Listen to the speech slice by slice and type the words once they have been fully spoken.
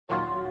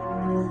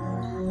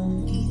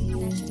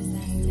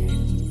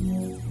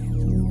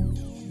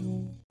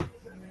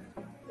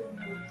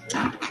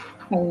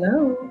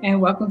Hello, and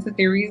welcome to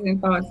Theories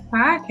and Thoughts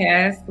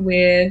podcast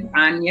with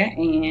Anya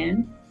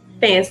and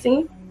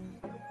Fancy.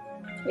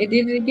 it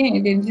did it again.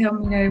 It didn't tell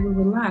me that we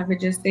were live.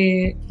 It just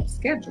said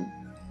schedule.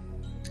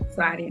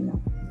 So I didn't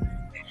know.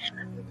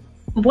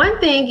 One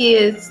thing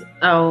is,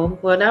 that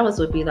was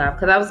would be live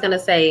because I was gonna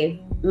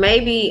say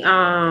maybe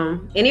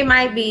and it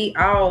might be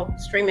all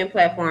streaming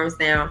platforms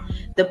now.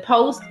 The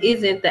post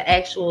isn't the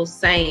actual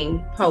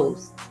same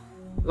post.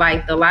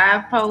 Like the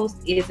live post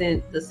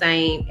isn't the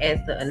same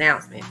as the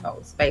announcement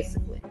post,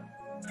 basically.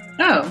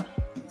 Oh.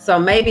 So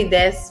maybe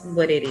that's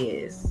what it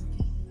is.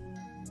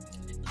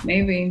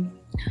 Maybe.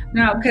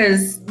 No,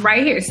 because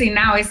right here, see,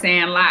 now it's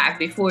saying live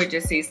before it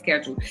just says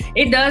schedule.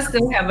 It does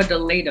still have a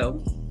delay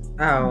though.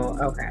 Oh,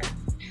 okay.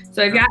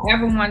 So if y'all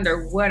ever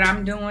wonder what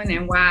I'm doing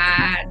and why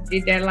I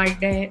did that like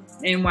that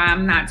and why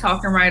I'm not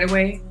talking right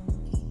away,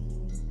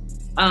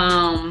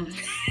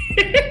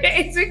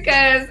 it's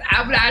because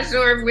I'm not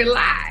sure if we're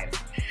live.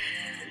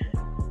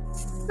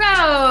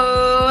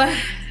 So,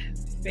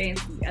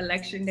 fancy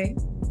election day.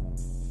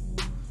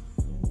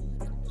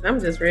 I'm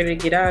just ready to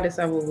get out of this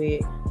over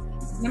with.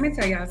 Let me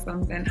tell y'all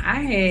something.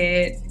 I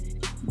had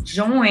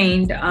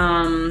joined, I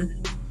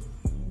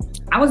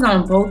was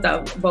on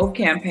both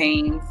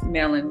campaigns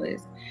mailing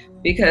lists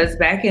because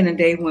back in the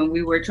day when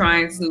we were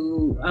trying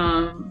to,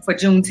 for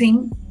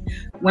Juneteenth,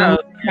 when we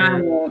were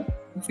trying to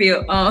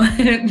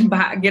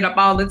get up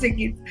all the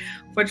tickets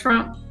for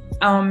Trump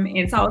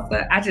in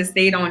Tulsa, I just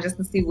stayed on just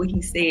to see what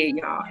he said,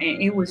 y'all.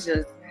 And it was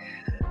just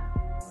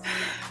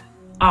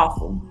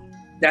awful.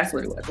 That's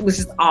what it was. It was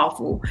just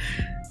awful.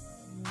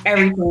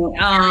 Everything.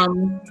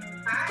 I'm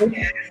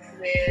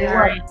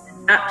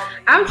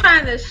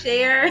trying to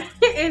share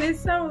and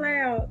it's so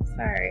loud.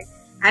 Sorry.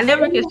 I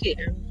never can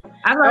share.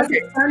 I was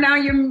okay. Turn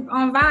down your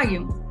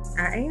volume.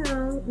 I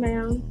am,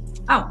 ma'am.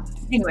 Oh,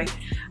 anyway.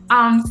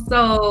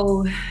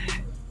 So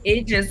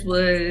it just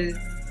was.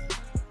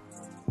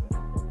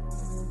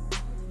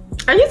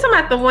 Are you talking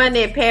about the one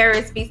that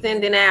Paris be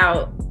sending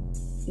out?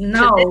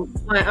 No.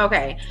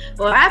 Okay.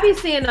 Well, I be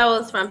seeing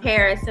those from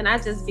Paris and I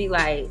just be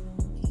like,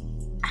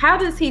 how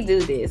does he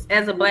do this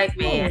as a black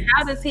man?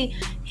 How does he's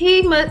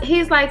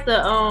like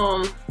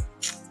the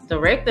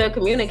director of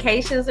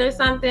communications or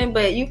something,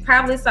 but you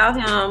probably saw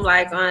him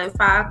like on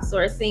Fox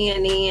or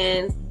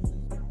CNN.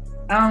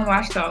 I don't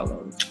watch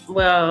those.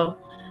 Well,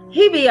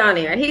 he be on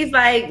there. He's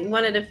like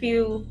one of the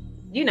few,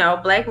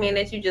 black men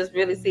that you just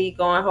really see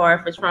going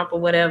hard for Trump or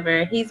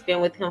whatever. He's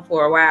been with him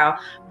for a while,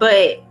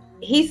 but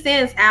he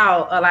sends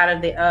out a lot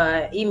of the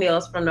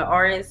emails from the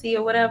RNC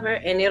or whatever,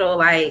 and it'll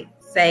like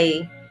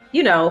say,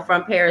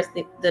 from Paris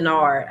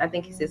Denard, I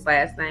think it's his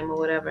last name or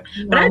whatever.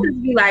 No. But I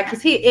just be like,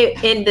 because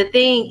and the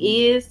thing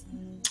is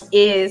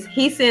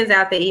he sends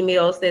out the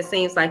emails that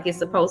seems like it's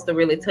supposed to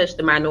really touch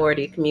the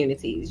minority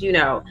communities,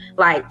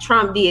 like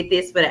Trump did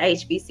this for the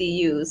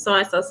HBCUs,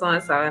 so-and-so,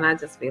 and I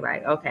just be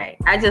like, okay,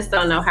 I just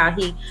don't know how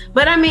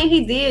but I mean,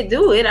 he did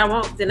do it. I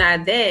won't deny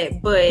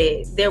that,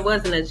 but there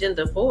was an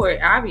agenda for it.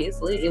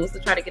 Obviously, it was to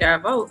try to get our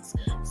votes.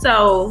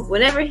 So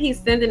whenever he's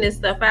sending this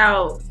stuff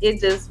out,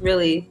 it just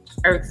really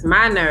irks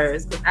my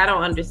nerves because I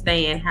don't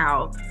understand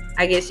how,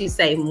 I guess you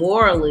say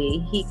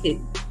morally, he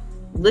could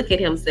look at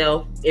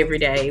himself every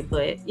day,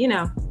 but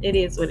it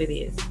is what it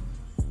is.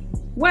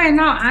 Well, in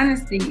all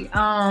honesty,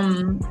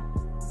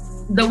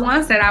 the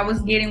ones that I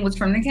was getting was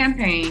from the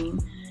campaign,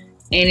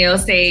 and it'll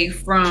say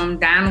from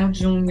Donald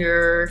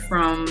Jr.,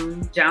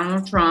 from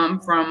Donald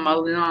Trump, from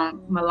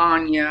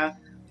Melania,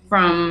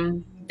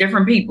 from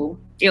different people.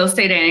 It'll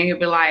say that, and he'll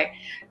be like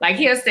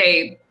he'll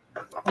say,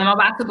 I'm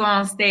about to go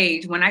on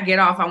stage. When I get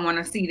off, I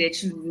want to see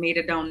that you made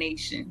a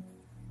donation.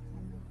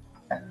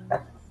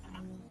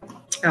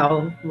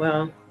 Oh,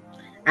 well,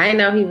 I didn't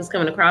know he was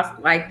coming across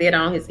like that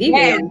on his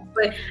email,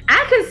 but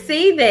I could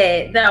see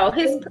that though.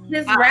 His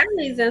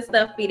rallies and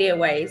stuff be that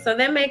way, so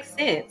that makes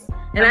sense.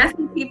 And I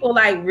see people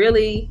like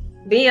really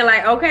being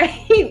like,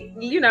 okay,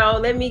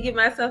 let me get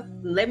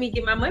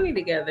my money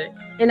together.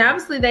 And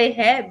obviously they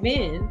had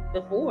been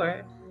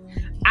before.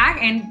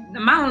 And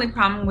my only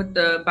problem with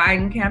the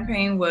Biden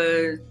campaign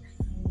was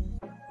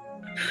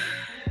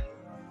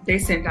they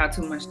sent out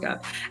too much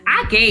stuff.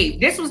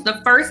 This was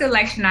the first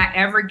election I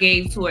ever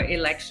gave to an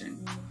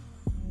election.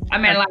 I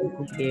mean, I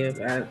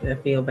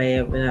feel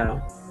bad, but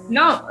no.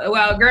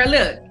 Well, girl,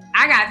 look,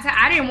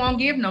 I didn't want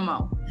to give no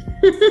more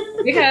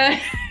because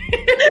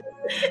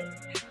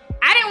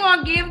I didn't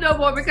want to give no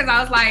more because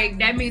I was like,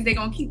 that means they're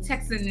gonna keep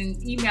texting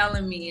and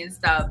emailing me and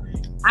stuff.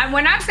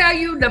 When I tell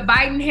you the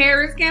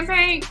Biden-Harris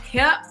campaign,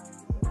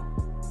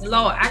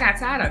 Lord, I got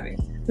tired of it.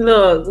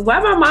 Look,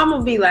 why my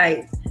mama be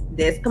like,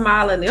 there's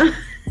Kamala and them.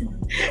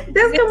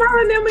 There's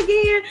Kamala and them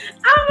again.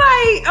 I'm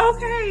like,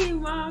 okay,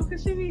 mom,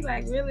 because she be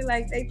like, really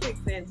like they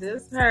fixing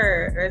just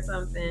her or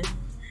something.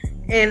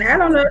 And I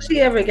don't know if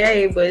she ever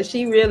gave, but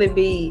she really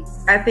be,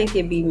 I think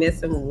it be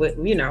missing with,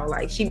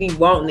 like she be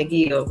wanting to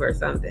give or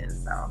something.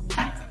 So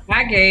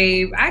I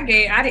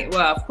didn't,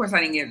 well, of course I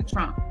didn't give to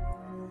Trump.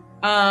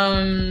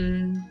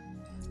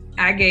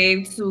 I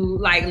gave to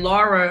like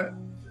Laura,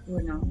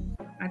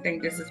 I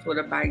think this is for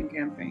the Biden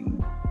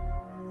campaign.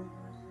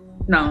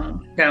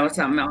 No, that was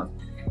something else.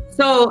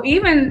 So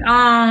even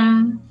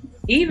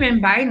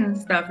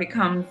Biden stuff, it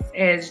comes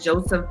as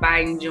Joseph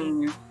Biden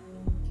Jr.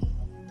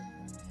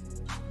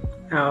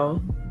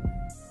 Oh,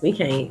 we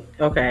can't.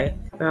 Okay.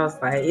 So I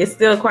was like, it's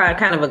still quite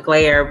kind of a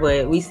glare,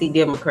 but we see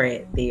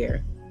Democrat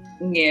there.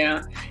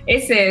 Yeah,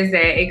 it says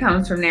that it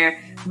comes from there.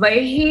 But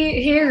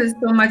his is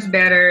so much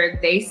better.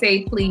 They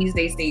say please,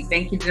 they say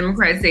thank you.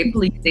 Democrats say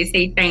please, they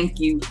say thank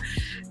you.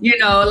 You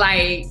know,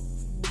 like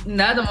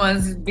another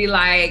ones be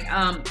like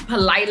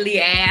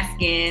politely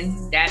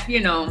asking that,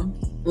 you know.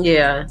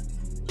 Yeah.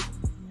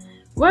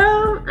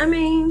 Well, I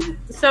mean,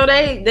 so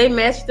they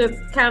match the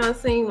kind of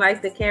seem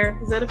like the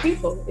characters of the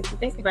people, if you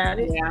think about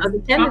it. Yeah. Of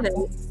the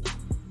candidates.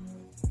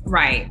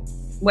 Right.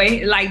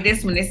 Wait, like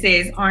this one, it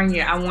says,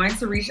 Anya, I wanted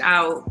to reach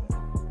out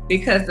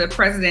because the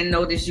president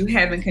noticed you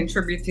haven't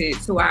contributed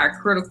to our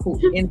critical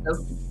end of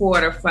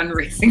quarter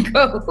fundraising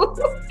goal.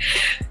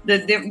 the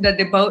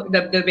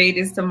debate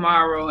is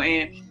tomorrow,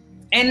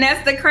 and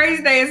that's the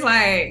crazy thing. It's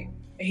like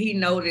he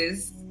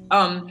noticed.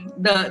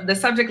 The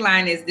subject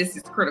line is "This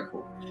is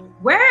critical,"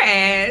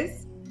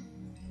 whereas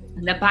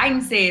the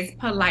Biden says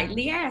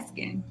politely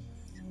asking.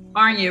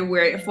 Anya,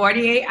 we're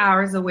 48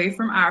 hours away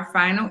from our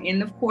final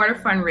end of quarter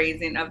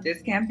fundraising of this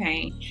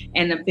campaign.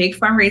 And the big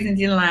fundraising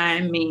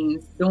deadline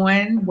means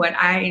doing what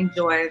I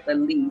enjoy the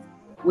least,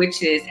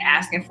 which is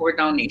asking for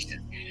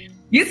donations.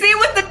 You see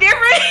what's the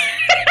difference?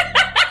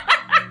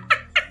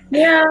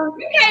 Yeah.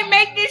 You can't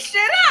make this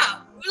shit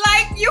up.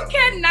 Like, you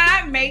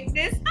cannot make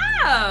this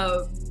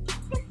up.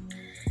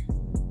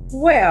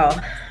 Well,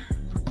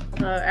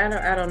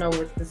 I don't know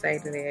what to say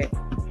to that.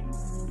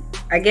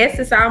 I guess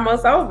it's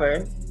almost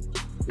over.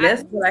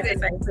 That's what I can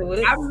say to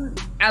it.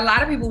 A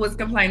lot of people was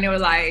complaining. They were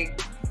like,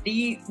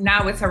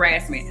 now it's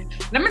harassment.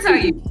 Let me tell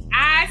you,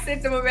 I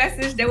sent them a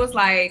message. They was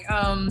like,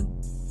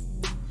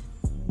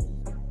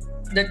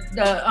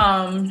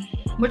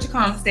 what you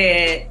call them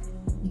said,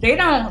 they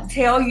don't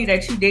tell you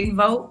that you didn't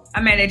vote.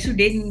 I mean, that you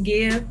didn't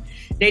give.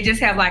 They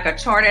just have like a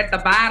chart at the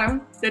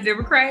bottom, the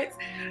Democrats.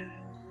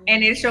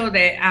 And it showed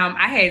that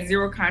I had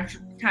zero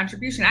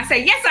contribution. I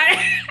said, yes,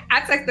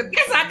 I texted them,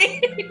 yes, I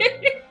did.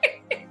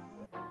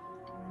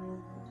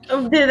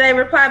 Did they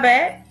reply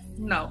back?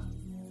 No.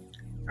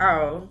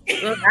 Oh,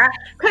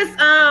 because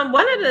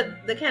one of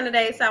the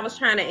candidates I was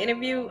trying to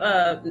interview,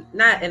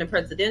 not in a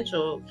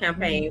presidential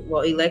campaign,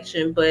 well,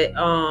 election, but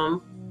I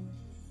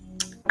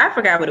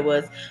forgot what it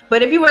was.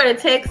 But if you were to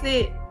text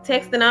the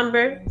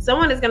number,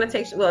 someone is gonna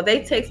text you. Well,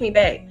 they text me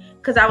back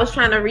because I was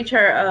trying to reach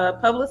her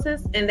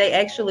publicist, and they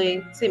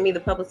actually sent me the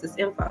publicist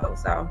info.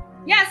 So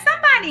yeah,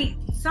 somebody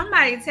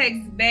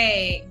text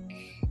back.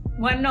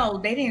 Well, no,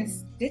 they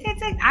didn't. Did they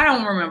text? I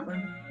don't remember.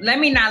 Let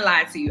me not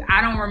lie to you.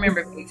 I don't remember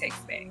if they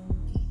text back.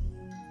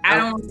 I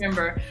don't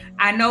remember.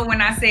 I know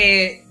when I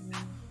said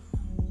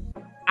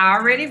I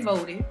already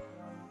voted,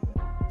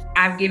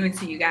 I've given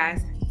to you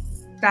guys.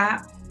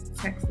 Stop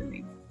texting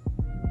me.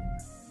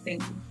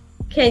 Thank you.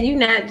 Can you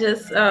not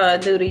just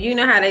do you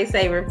know how they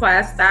say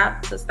reply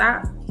stop to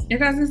stop? It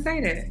doesn't say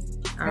that.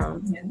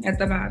 At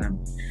the bottom.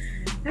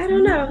 I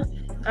don't know.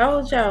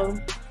 Oh, Joe.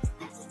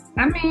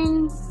 I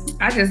mean,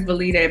 I just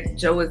believe that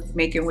Joe is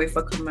making way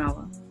for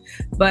Kamala.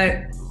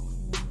 But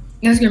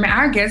excuse me,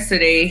 our guest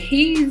today,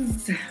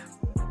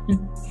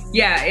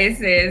 yeah, it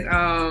says,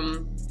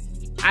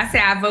 I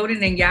said I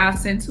voted and y'all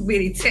sent too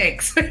many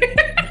texts.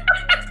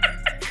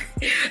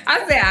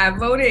 I said I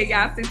voted and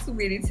y'all sent too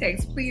many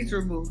texts. Please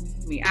remove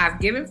me. I've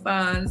given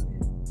funds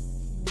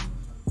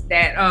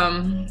that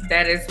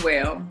as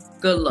well.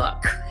 Good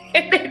luck.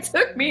 And they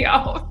took me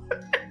off.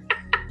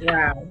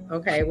 Wow.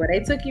 Okay. Well,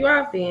 they took you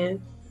off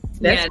then.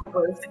 That's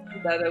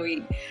the other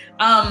week.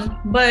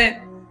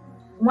 But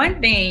one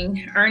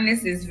thing,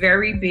 Ernest is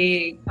very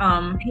big.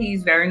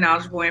 He's very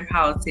knowledgeable in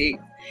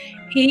politics.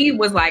 He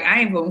was like,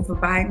 I ain't voting for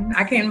Biden.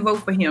 I can't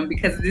vote for him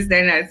because of this,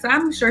 that, and that. So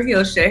I'm sure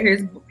he'll share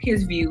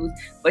his views,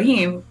 but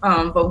he ain't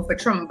voting for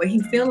Trump. But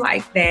he feel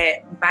like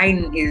that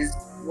Biden is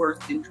worse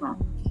than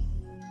Trump.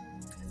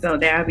 So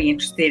that'll be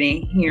interested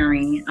in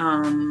hearing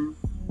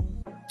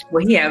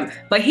what he have.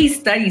 But he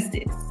studies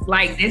this.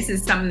 Like, this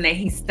is something that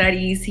he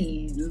studies,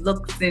 he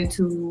looks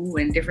into,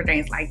 and different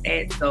things like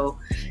that. So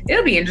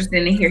it'll be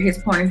interesting to hear his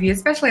point of view,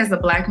 especially as a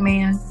Black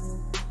man.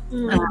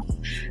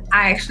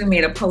 I actually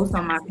made a post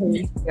on my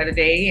page the other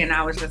day, and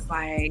I was just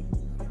like,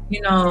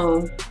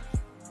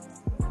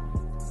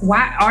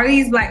 why are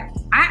these Black?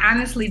 I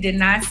honestly did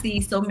not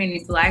see so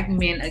many Black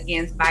men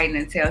against Biden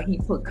until he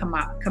put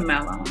Kamala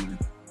on him.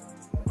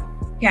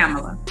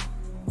 Kamala.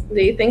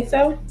 Do you think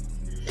so?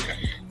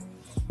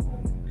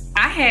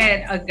 I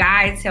had a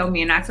guy tell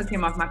me, and I took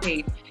him off my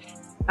page.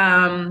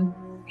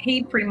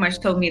 He pretty much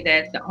told me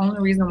that the only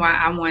reason why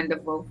I wanted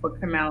to vote for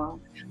Kamala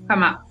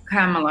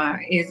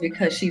is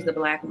because she's a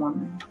Black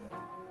woman.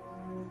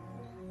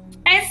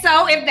 And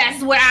so if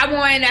that's what I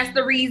want, that's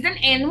the reason.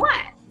 And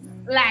what?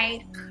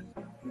 Like,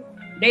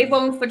 they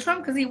voting for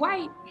Trump because he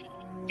white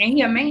and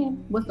he a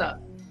man. What's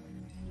up?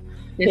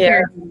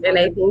 Yeah, and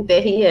they think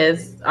that he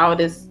has all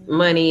this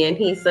money and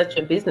he's such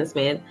a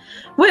businessman,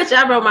 which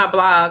I wrote my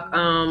blog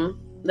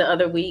the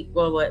other week,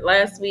 or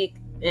last week,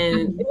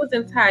 and it was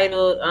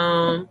entitled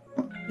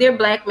 "Dear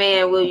Black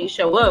Man, Will You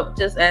Show Up?"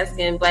 Just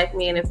asking Black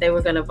men if they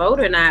were going to vote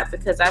or not,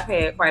 because I've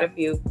had quite a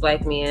few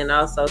Black men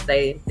also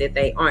say that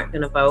they aren't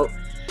going to vote.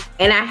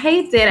 And I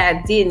hate that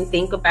I didn't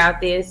think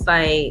about this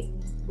like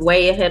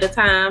way ahead of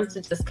time,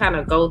 to just kind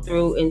of go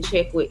through and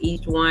check with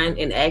each one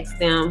and ask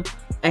them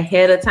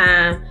ahead of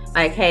time,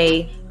 like,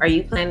 hey, are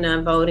you planning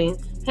on voting?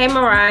 Hey,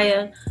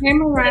 Mariah. Hey,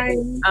 Mariah.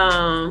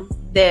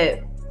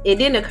 That it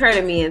didn't occur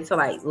to me until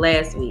like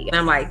last week. And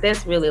I'm like,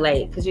 that's really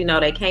late, because, you know,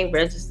 they can't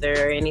register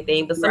or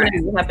anything. But some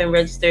people have been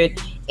registered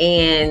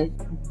and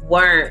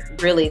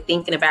weren't really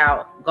thinking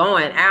about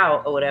going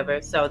out or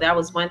whatever. So that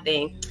was one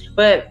thing.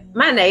 But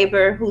my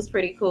neighbor, who's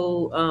pretty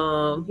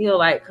cool, he'll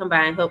like come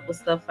by and help with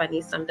stuff if I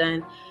need something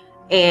done.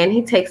 And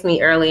he texted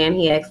me early and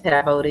he asked had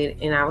I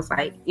voted. And I was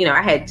like, you know,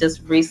 I had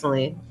just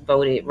recently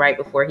voted right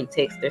before he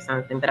texted or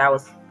something, but I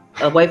was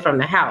away from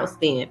the house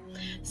then.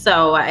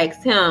 So I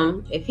asked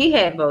him if he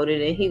had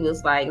voted, and he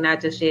was like,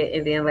 not just yet.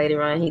 And then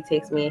later on he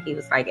texted me and he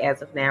was like,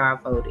 as of now, I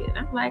voted. And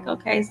I'm like,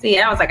 okay. See,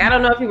 I was like, I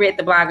don't know if he read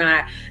the blog or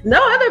not. No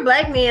other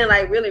Black men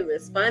like really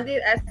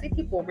responded. I see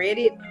people read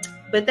it,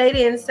 but they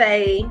didn't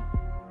say,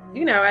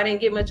 you know, I didn't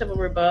get much of a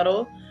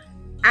rebuttal.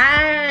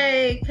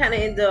 I kind of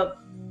ended up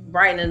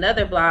writing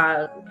another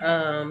blog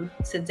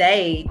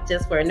today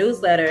just for a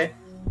newsletter.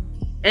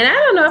 And I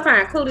don't know if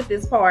I included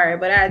this part,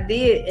 but I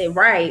did it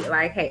right.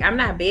 Like, hey, I'm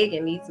not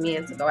begging these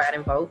men to go out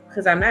and vote,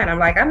 because I'm not.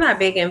 I'm not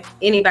begging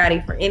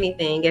anybody for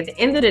anything. At the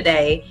end of the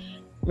day,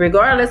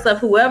 regardless of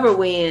whoever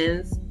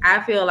wins,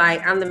 I feel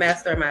like I'm the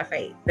master of my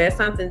fate. That's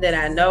something that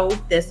I know.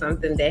 That's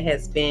something that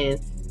has been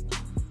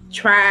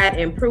tried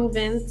and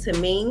proven to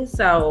me.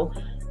 So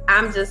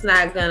I'm just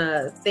not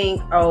gonna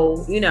think,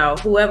 oh, you know,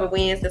 whoever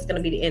wins, that's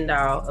gonna be the end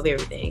all of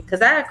everything.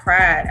 Because I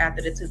cried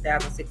after the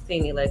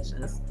 2016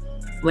 elections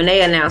when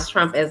they announced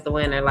Trump as the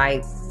winner.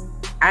 Like,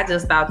 I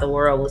just thought the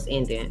world was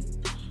ending.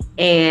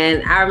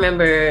 And I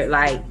remember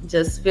like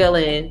just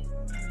feeling,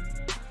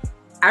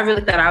 I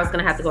really thought I was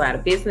gonna have to go out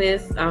of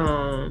business.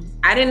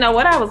 I didn't know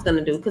what I was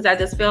gonna do, because I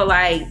just feel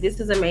like this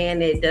is a man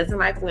that doesn't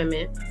like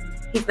women.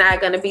 He's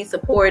not going to be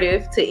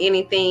supportive to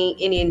anything,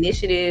 any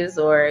initiatives,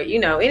 or, you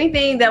know,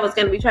 anything that was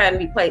going to be trying to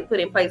be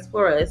put in place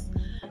for us.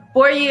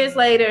 4 years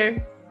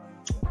later,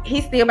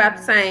 he's still about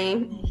the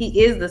same.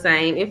 He is the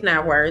same, if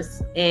not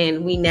worse.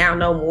 And we now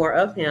know more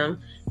of him.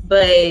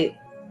 But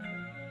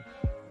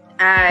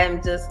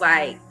I'm just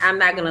like, I'm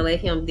not going to let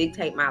him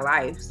dictate my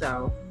life.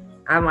 So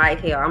I'm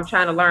like, hell, I'm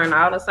trying to learn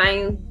all the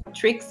same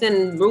tricks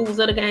and rules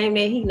of the game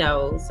that he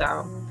knows.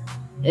 So.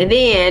 And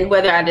then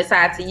whether I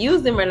decide to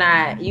use them or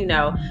not, you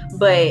know,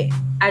 but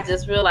I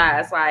just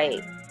realized,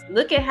 like,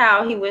 look at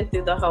how he went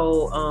through the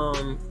whole,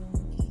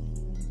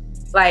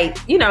 like,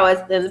 you know,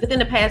 within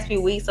the past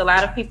few weeks, a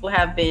lot of people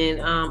have been,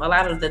 a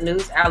lot of the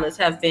news outlets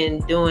have been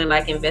doing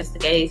like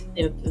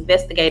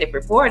investigative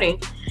reporting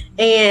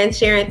and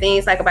sharing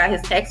things like about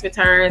his tax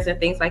returns and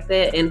things like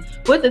that. And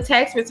with the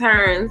tax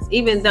returns,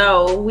 even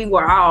though we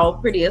were all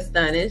pretty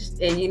astonished,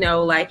 and, you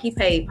know, like, he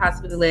paid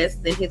possibly less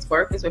than his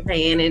workers were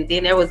paying. And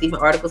then there was even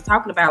articles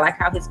talking about like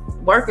how his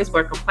workers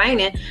were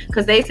complaining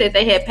because they said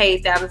they had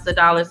paid thousands of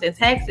dollars in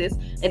taxes,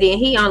 and then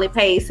he only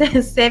paid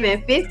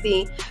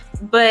 $750.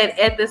 But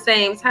at the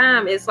same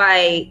time, it's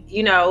like,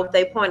 you know,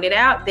 they pointed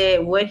out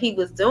that what he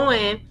was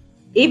doing,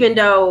 even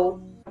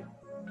though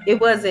it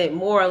wasn't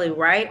morally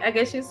right, I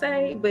guess you'd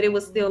say, but it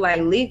was still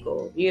like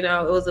legal, you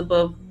know, it was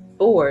above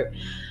board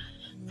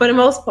for the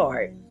most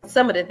part,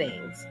 some of the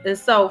things. And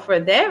so for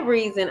that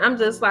reason, I'm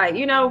just like,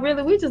 you know,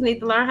 really, we just need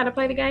to learn how to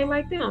play the game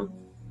like them.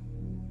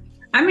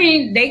 I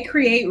mean, they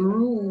create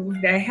rules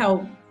that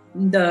help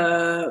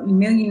the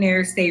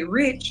millionaires stay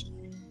rich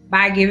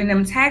by giving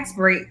them tax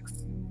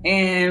breaks,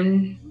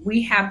 and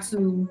we have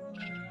to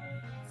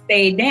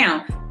stay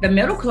down. The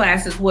middle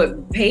class is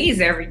what pays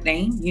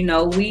everything. You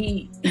know,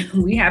 we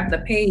have to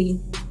pay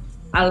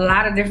a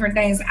lot of different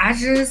things.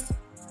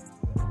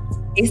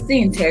 It's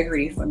the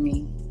integrity for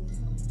me.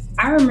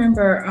 I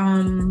remember,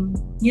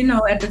 you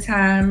know, at the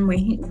time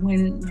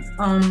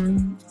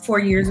when 4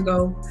 years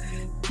ago,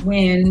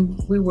 when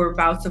we were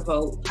about to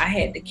vote, I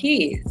had the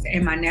kids,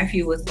 and my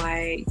nephew was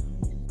like,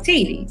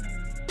 Titi,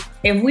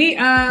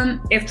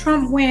 if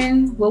Trump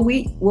wins, will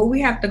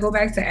we have to go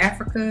back to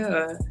Africa,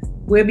 or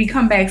will we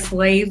come back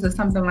slaves or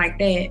something like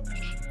that?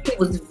 He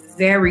was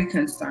very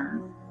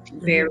concerned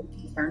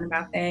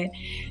about that.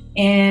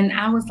 And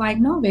I was like,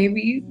 no,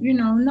 baby, you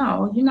know,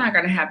 no, you're not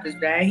going to have this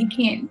bad. He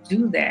can't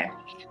do that.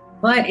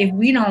 But if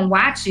we don't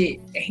watch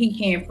it, he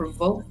can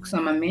provoke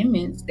some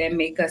amendments that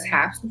make us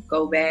have to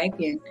go back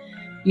and,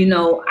 you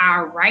know,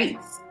 our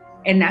rights.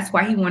 And that's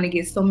why he want to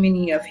get so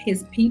many of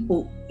his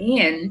people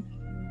in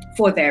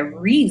for that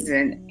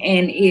reason.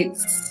 And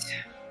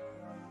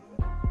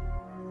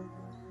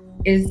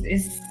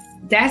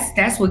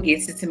that's what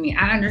gets it to me.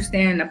 I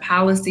understand the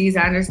policies.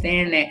 I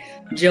understand that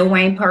Joe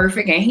ain't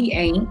perfect, and he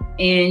ain't.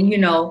 And, you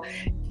know,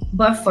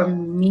 but for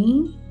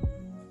me,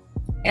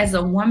 as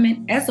a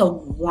woman,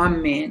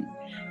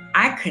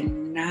 I could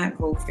not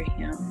vote for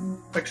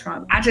him, for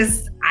Trump. I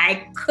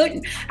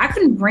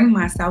couldn't bring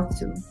myself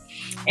to.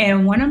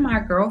 And one of my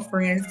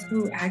girlfriends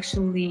who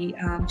actually,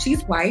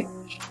 she's white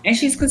and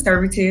she's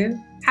conservative.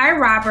 Hi,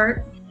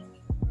 Robert.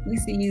 We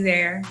see you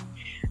there.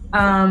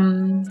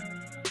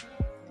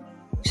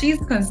 She's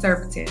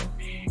conservative.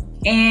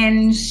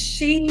 And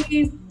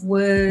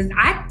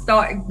I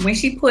thought when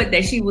she put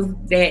that she was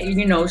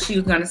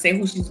going to say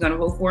who she was going to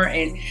vote for.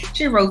 And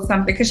she wrote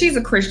something because she's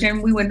a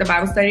Christian. We went to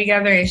Bible study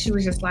together and she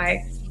was just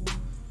like,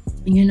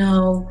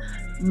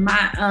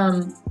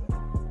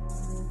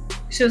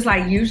 she was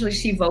like, usually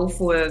she votes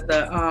for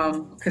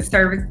the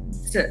conservative,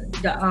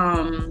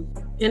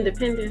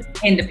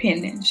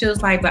 independent. She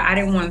was like, but I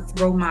didn't want to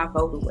throw my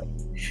vote away.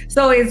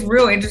 So it's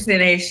real interesting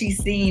that she's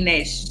seeing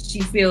that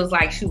she feels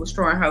like she was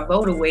throwing her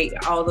vote away,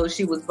 although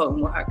she was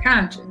voting with her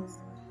conscience.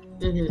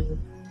 Mm-hmm.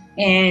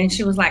 And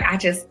she was like, I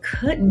just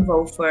couldn't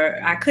vote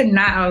for, I could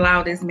not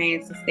allow this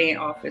man to stay in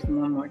office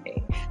one more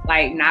day.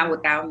 Like, not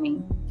without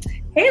me.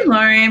 Hey,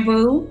 Lauren,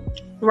 boo.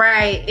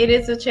 Right. It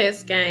is a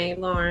chess game,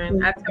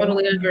 Lauren. I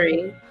totally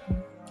agree.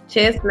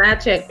 Chess,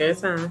 not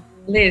checkers, huh?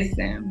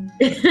 Listen.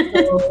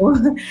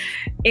 So,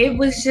 it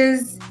was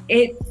just,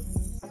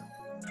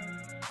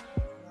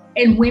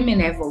 and women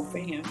that vote for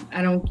him,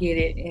 I don't get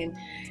it. And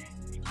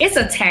it's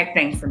a tag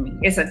thing for me.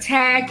 It's a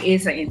tag.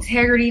 It's an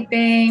integrity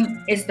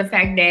thing. It's the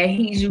fact that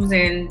he's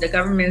using the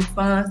government's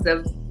funds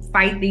to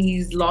fight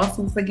these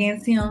lawsuits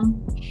against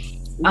him.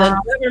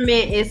 The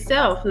government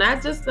itself,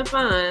 not just the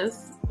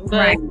funds,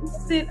 but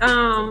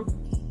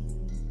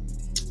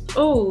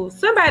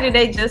somebody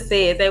they just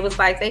said they was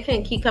like they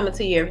can't keep coming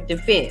to your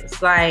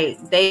defense, like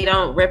they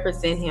don't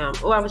represent him.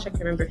 I wish I could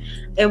remember.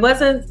 It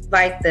wasn't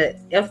like the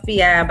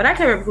FBI, but I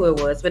can't remember who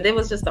it was. But it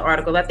was just the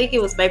article. I think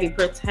it was maybe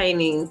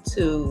pertaining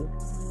to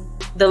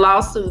the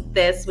lawsuit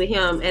that's with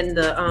him and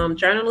the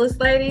journalist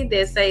lady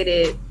that say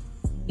that,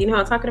 you know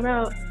what I'm talking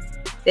about,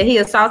 that he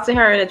assaulted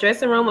her in a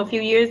dressing room a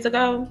few years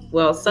ago.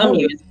 Well, some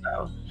years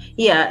ago.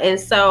 Yeah, and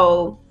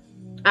so.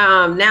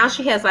 Now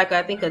she has like,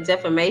 I think, a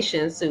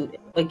defamation suit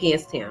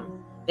against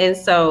him. And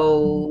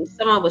so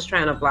someone was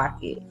trying to block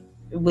it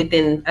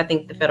within, I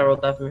think, the federal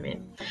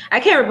government. I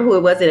can't remember who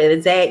it was at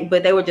exact,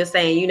 but they were just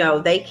saying,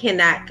 they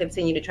cannot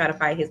continue to try to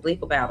fight his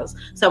legal battles.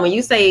 So when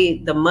you say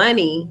the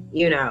money,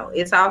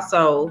 it's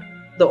also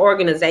the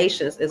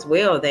organizations as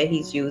well that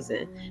he's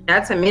using.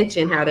 Not to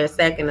mention how they're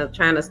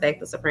trying to stack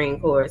the Supreme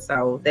Court.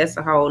 So that's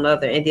a whole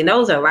nother. And then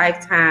those are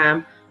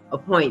lifetime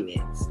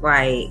appointments,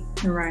 like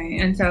right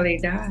until they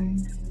die,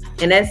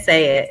 and that's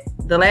sad.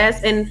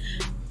 And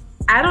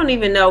I don't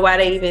even know why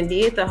they even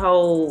did the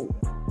whole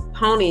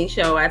pony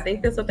show. I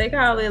think that's what they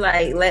call it,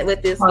 like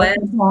with this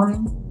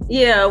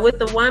with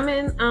the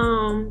woman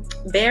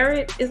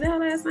Barrett, is that her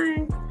last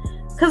name?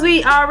 Because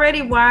we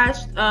already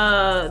watched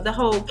the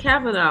whole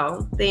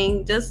Kavanaugh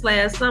thing just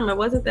last summer.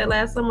 Wasn't that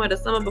last summer or the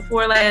summer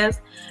before last?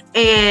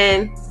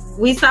 And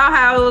we saw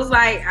how it was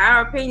like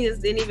our opinions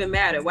didn't even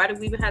matter. Why did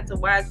we even have to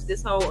watch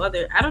this whole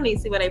other? I don't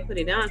even see why they put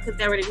it on, because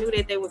they already knew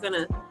that they were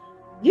gonna,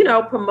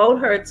 promote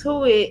her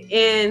to it.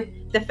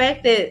 And the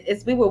fact that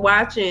as we were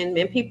watching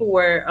and people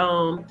were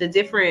the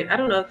different, I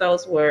don't know if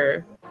those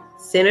were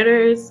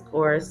senators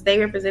or state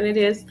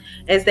representatives,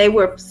 as they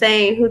were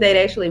saying who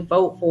they'd actually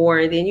vote for,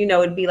 and then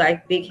it'd be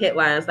like big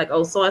headlines like,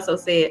 oh, so and so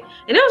said,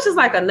 and it was just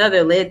like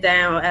another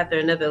letdown after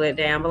another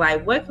letdown. But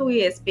like, what can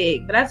we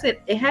expect? But I said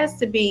it has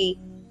to be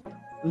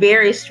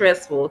very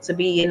stressful to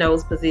be in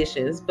those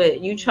positions,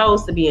 but you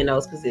chose to be in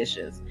those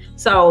positions.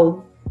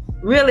 So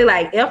really,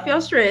 like, F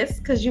your stress,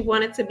 because you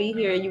wanted to be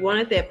here, you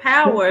wanted that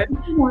power.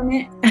 You want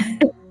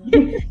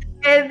it.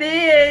 And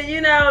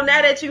then, now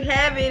that you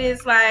have it,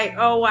 it's like,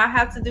 oh, I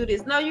have to do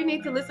this. No, you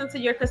need to listen to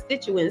your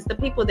constituents, the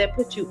people that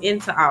put you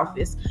into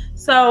office.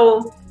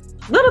 So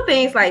little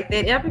things like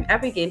that. I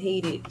be getting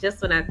heated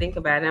just when I think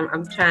about it.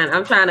 I'm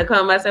trying to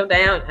calm myself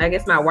down. I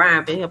guess my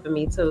wine been helping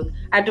me too.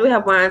 I do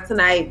have wine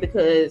tonight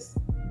because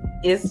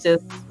it's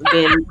just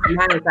been,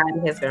 my anxiety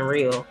has been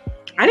real.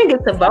 I didn't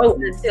get to vote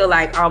until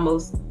like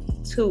almost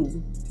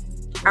 2.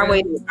 I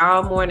waited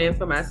all morning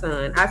for my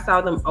son. I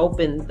saw them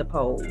open the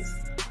polls.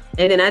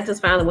 And then I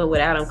just finally went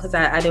without him because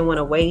I didn't want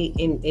to wait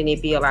and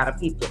it be a lot of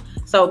people.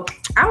 So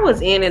I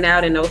was in and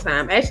out in no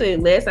time. Actually,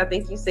 Les, I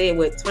think you said,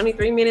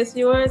 23 minutes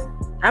yours?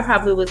 I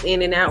probably was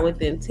in and out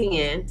within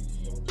 10.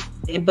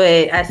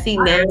 But I see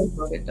now.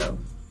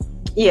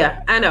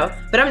 Yeah, I know.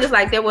 But I'm just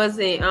like, there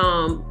wasn't,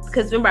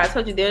 because remember I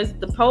told you there's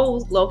the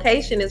poll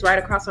location is right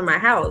across from my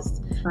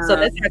house. So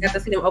that's how I got to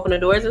see them open the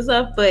doors and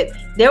stuff. But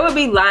there would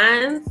be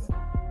lines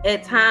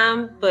at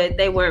time, but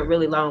they weren't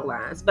really long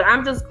lines. But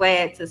I'm just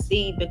glad to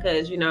see,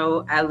 because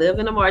I live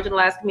in a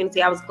marginalized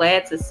community. I was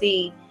glad to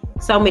see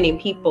so many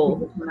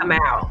people come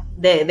out.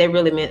 That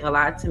really meant a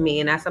lot to me.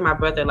 And I saw my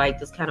brother like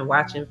just kind of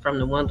watching from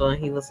the window,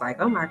 and he was like,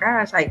 oh my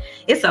gosh, like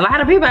it's a lot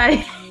of people.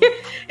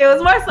 It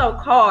was more so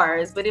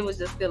cars, but it was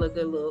just still a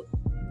good look.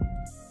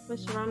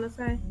 What's Sharona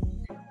say?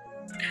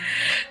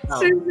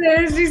 She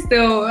says she's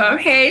still,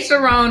 hey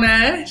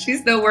Sharona,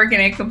 she's still working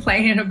and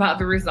complaining about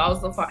the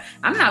results so far.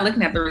 I'm not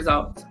looking at the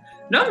results.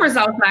 Them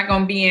results not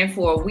gonna be in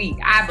for a week,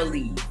 I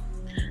believe.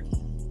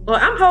 Well,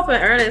 I'm hoping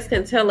Ernest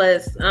can tell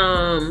us,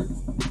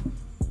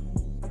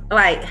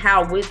 like,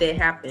 how would that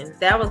happen?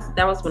 That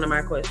was one of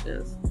my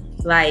questions.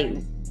 Like,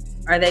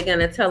 are they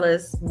gonna tell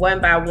us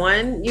one by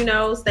one, you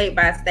know, state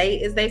by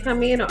state as they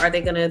come in, or are they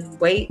gonna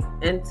wait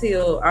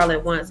until all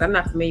at once? I'm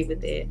not familiar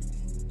with that.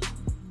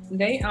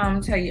 They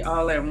tell you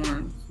all at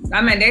once.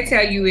 I mean, they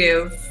tell you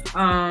if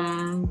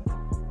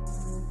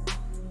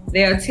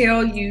they'll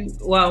tell you,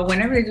 well,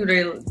 whenever they do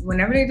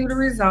the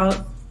results,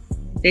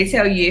 they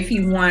tell you if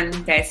he won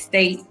that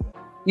state.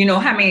 You know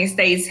how many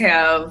states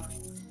have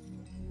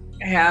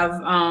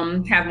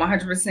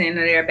 100% of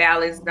their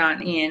ballots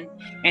done in,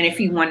 and if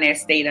he won that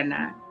state or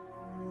not.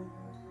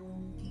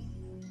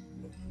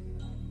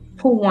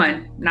 Who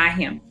won? Not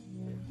him.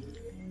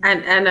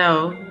 I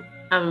know.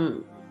 I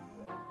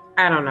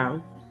don't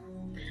know.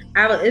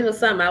 It was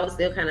something I was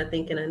still kind of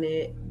thinking on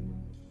it.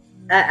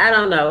 I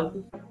don't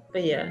know,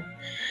 but yeah.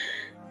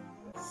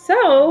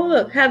 So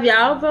look, have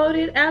y'all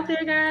voted out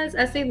there, guys?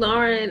 I see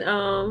Lauren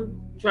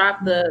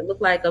dropped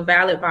look like a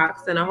ballot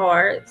box and a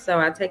heart, so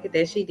I take it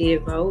that she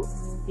did vote.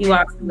 You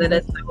all can let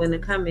us know in the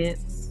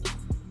comments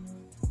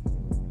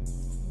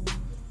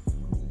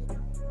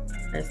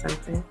or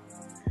something.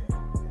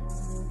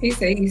 He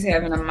said he's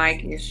having a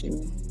mic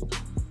issue.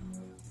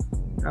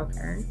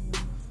 Okay.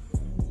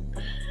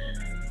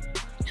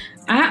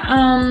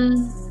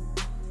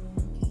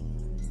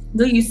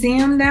 Do you see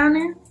him down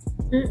there?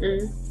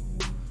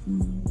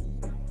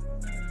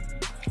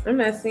 I'm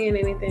not seeing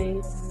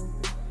anything.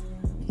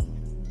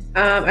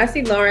 I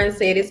see Lauren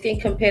said it's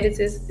getting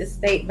competitive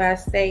state by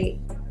state.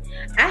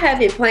 I have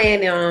it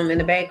playing in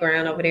the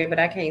background over there, but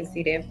I can't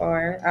see that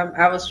far.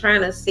 I was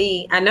trying to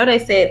see. I know they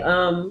said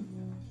I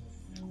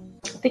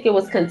think it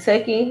was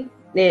Kentucky.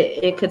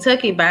 In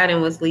Kentucky,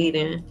 Biden was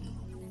leading,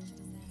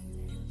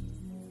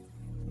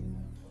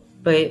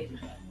 but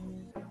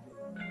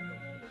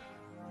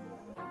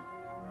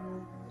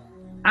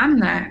I'm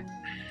not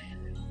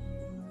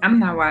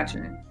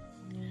watching.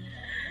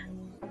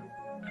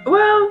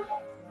 Well,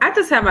 I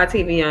just have my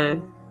TV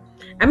on.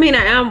 I mean,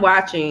 I am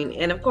watching,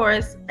 and of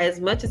course, as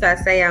much as I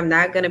say I'm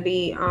not gonna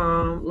be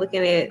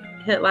looking at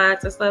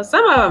headlines and stuff,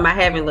 some of them I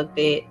haven't looked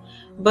at,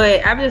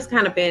 but I've just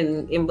kind of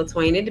been in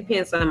between. It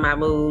depends on my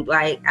mood.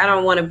 Like, I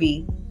don't want to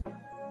be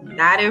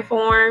not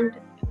informed,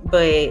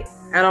 but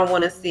I don't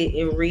want to sit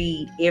and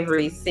read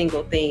every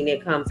single thing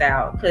that comes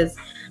out, because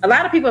a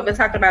lot of people have been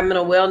talking about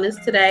mental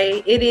wellness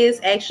today. It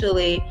is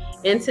actually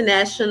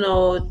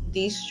International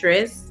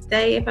De-Stress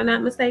Day, if I'm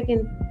not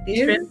mistaken.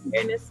 De-stress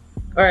awareness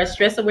or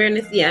stress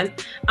awareness. Yeah.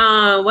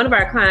 One of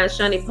our clients,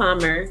 Shani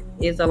Palmer,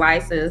 is a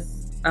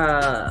licensed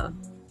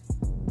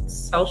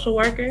social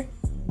worker, I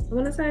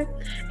want to say,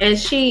 and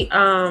she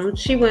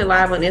went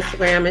live on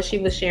Instagram and she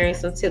was sharing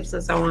some tips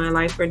and so on,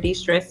 like for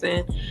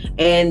de-stressing,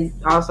 and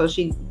also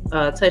she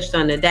touched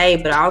on the day,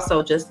 but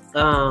also just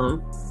oh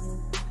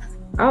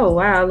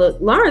wow, look,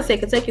 Lauren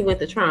said Kentucky went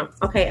to Trump.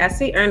 Okay, I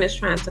see Ernest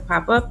trying to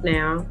pop up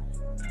now.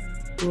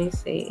 Let me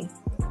see.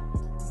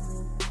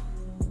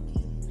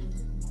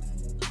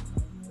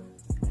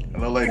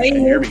 Hello, ladies. Can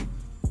you hear me?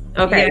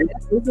 Okay,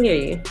 we can hear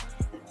you.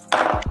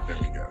 There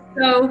we go.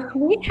 So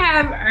we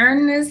have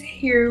Ernest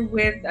here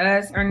with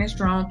us, Ernest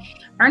Jerome.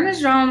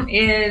 Ernest Jerome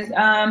is,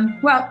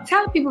 well,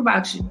 tell people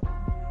about you.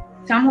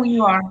 Tell them who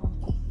you are.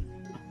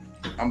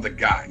 I'm the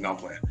guy. No, I'm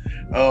playing.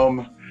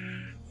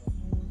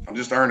 I'm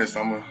just Ernest.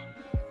 I'm a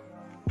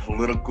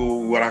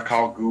political, what I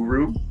call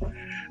guru.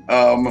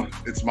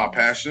 It's my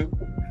passion.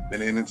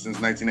 Been in it since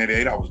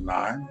 1988. I was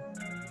 9.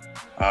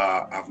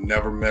 I've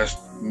never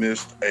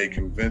missed a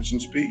convention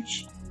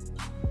speech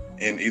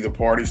in either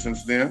party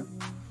since then.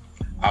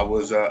 I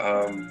was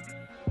a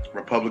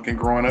Republican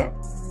growing up.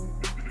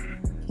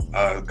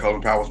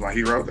 Colin Powell was my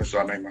hero. That's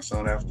what I named my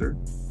son after.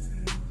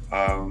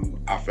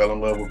 I fell in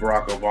love with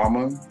Barack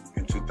Obama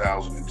in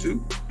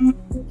 2002.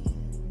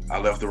 I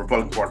left the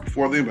Republican Party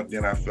before then, but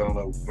then I fell in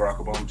love with Barack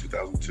Obama in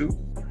 2002.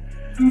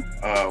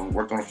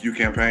 Worked on a few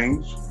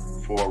campaigns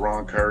for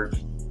Ron Kirk,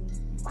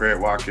 Craig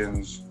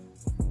Watkins,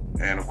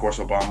 and of course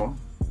Obama,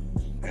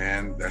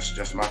 and that's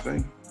just my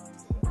thing.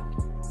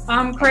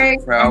 Craig.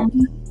 I'm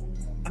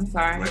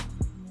sorry.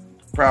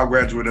 Proud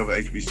graduate of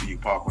HBCU,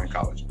 Paul Quinn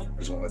College. I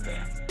just want to let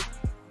that.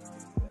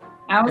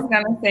 I was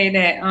gonna say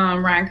that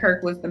Ryan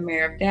Kirk was the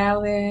mayor of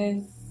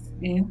Dallas.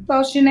 And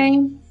what's your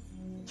name?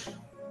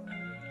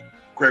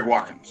 Craig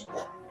Watkins.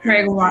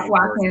 Craig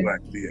Watkins.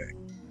 Black DA.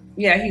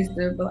 Yeah, he's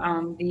the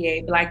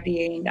DA, black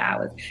DA in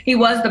Dallas. He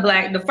was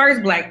the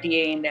first black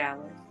DA in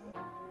Dallas.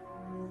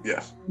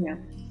 Yes. Yeah.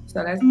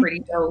 So that's pretty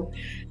dope.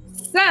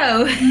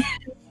 So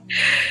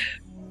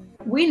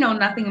we know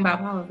nothing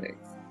about politics.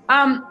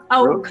 Really?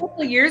 A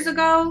couple of years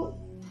ago,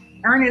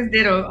 Ernest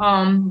did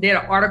an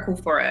article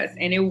for us,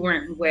 and it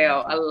went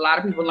well. A lot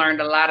of people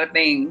learned a lot of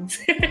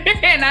things,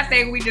 and I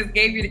think we just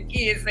gave you the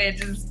kids and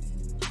just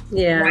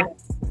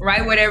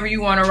write whatever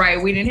you want to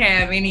write. We didn't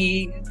have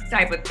any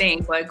type of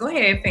thing, but go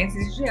ahead,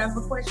 Fancy. Did you have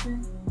a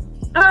question?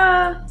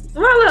 Well,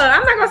 look,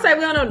 I'm not gonna say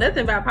we don't know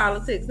nothing about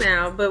politics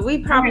now, but we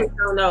probably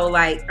don't know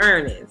like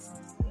Ernest.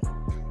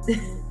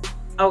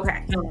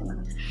 Okay.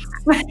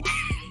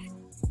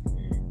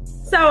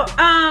 So,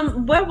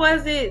 what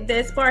was it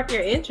that sparked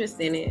your interest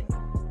in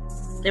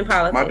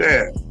politics? My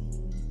dad.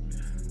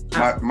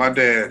 My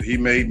dad, he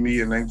made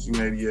me in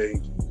 1988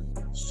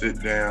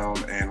 sit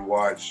down and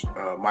watch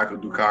Michael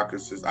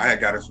Dukakis'. I had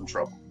got in some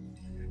trouble.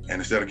 And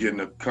instead of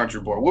getting a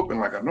country boy whooping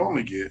like I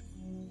normally get,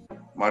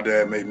 my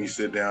dad made me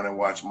sit down and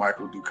watch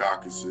Michael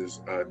Dukakis'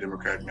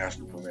 Democratic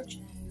National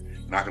Convention.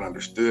 And I can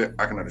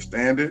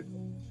understand it.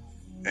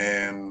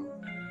 And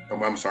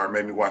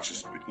made me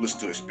listen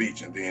to his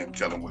speech and then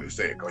tell him what he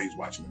said, because he's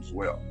watching it as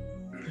well.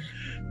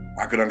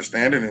 I could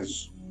understand it, and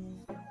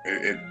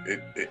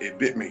it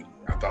bit me.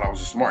 I thought I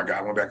was a smart guy.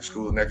 I went back to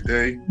school the next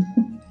day.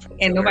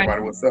 And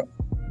everybody, what's up?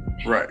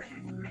 Right.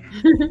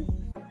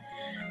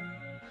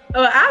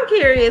 Well, I'm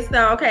curious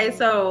though. Okay,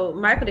 so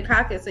Michael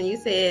Dukakis, and you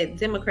said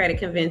Democratic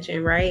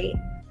Convention, right?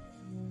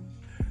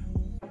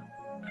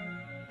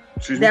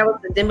 That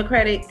was the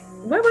Democratic.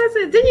 What was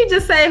it? Didn't you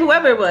just say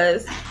whoever it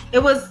was?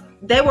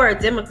 They were a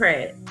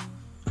Democrat.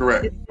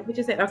 Correct. What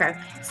you said? Okay.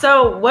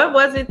 So what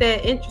was it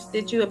that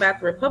interested you about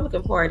the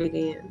Republican Party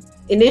then,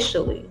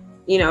 initially?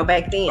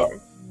 Back then.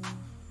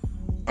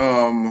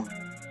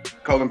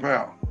 Colin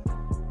Powell.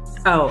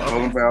 Oh, okay.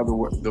 Colin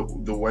Powell,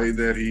 the way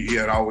that he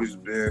had always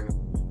been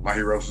my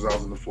hero since I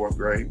was in the 4th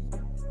grade.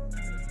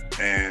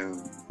 And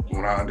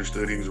when I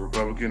understood he was a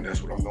Republican,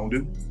 that's what I'm going to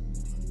do.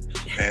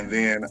 And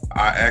then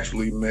I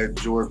actually met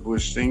George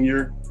Bush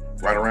Sr.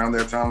 right around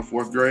that time,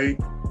 4th grade.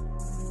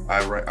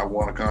 I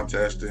won a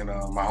contest in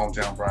my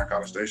hometown, Bryan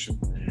College Station.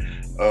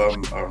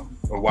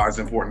 Why it's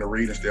important to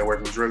read and stay away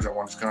from drugs. I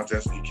won this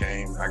contest, and he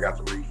came. I got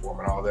to read for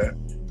him and all that.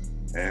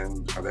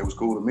 And that was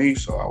cool to me.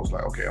 So I was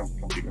like, okay, I'm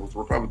keeping with the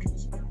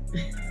Republicans.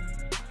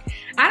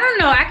 I don't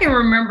know. I can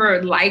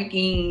remember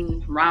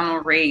liking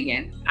Ronald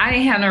Reagan. I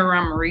didn't have no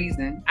rhyme or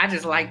reason. I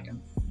just liked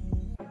him.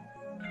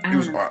 He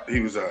was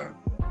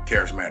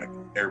charismatic.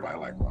 Everybody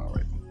liked Ronald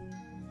Reagan.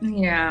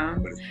 Yeah.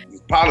 But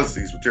his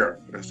policies were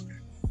terrible. But that's okay.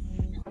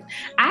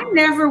 I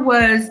never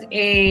was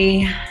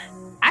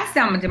I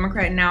say I'm a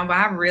Democrat now, but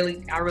I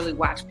really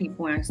watch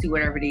people and see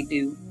whatever they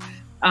do.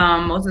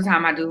 Most of the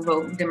time I do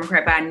vote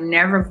Democrat, but I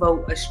never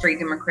vote a straight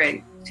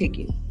Democratic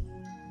ticket.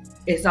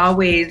 It's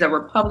always a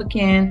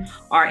Republican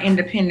or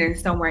independent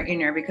somewhere in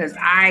there, because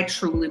I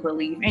truly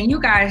believe, and you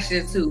guys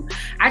should too,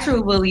 I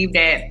truly believe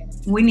that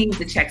we need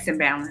the checks and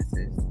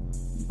balances,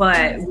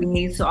 but we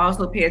need to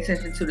also pay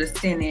attention to the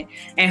Senate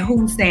and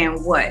who's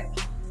saying what.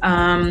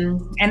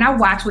 And I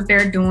watch what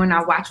they're doing,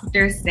 I watch what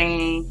they're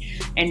saying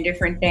and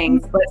different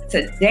things. But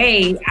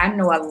today, I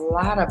know a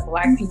lot of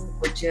Black people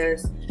were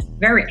just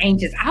very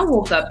anxious. I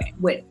woke up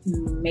with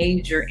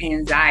major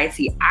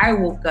anxiety. I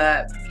was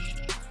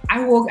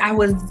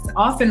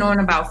off and on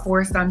about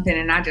 4 something,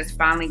 and I just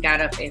finally got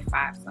up at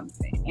 5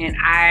 something, and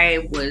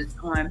I was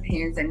on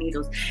pins and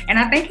needles. And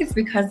I think it's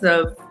because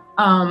of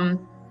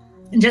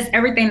just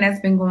everything that's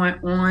been going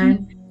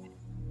on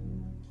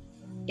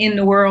in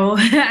the world.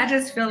 I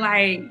just feel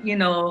like,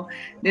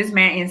 this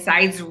man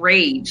incites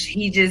rage.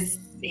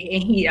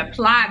 He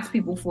applauds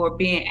people for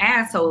being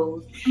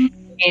assholes,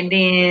 and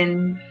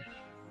then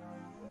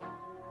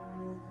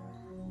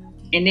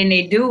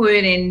they do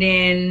it, and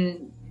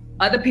then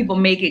other people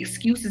make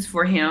excuses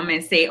for him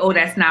and say, oh,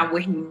 that's not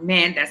what he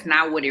meant. That's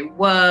not what it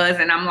was.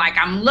 And I'm like,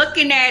 I'm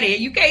looking at it.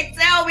 You can't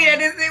tell me that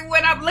this is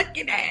what I'm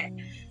looking at.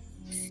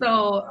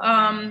 So,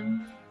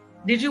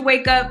 did you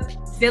wake up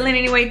feeling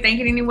anyway,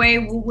 thinking anyway?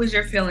 What was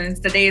your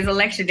feelings? Today is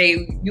election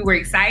day. You were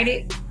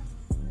excited?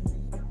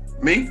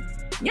 Me?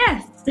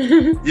 Yes.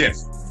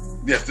 Yes,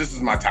 this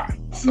is my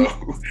time. So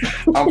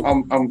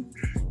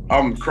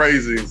I'm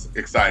crazy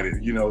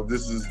excited.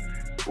 This is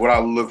what I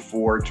look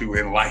forward to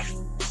in life.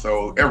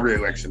 So every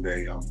election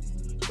day,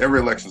 every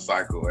election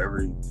cycle,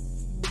 every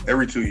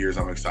 2 years,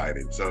 I'm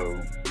excited.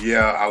 So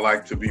yeah, I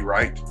like to be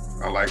right.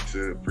 I like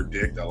to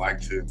predict. I like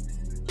to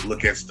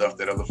look at stuff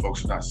that other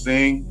folks are not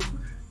seeing.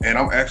 And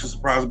I'm actually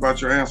surprised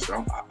about your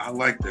answer. I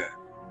like that.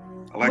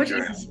 I like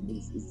your answer.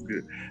 It's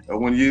good.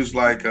 When you use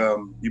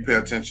you pay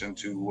attention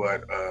to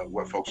what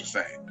folks are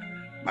saying.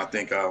 And I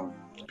think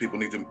people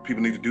need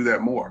to do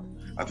that more.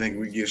 I think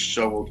we get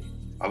shoveled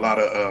a lot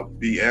of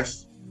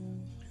BS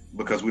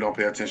because we don't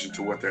pay attention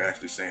to what they're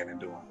actually saying and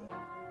doing.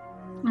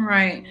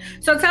 Right.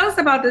 So tell us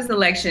about this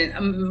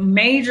election.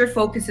 Major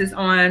focuses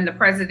on the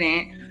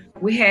president.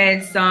 We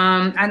had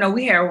I know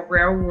we had a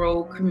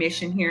railroad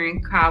commission here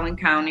in Collin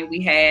County.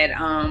 We had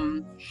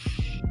some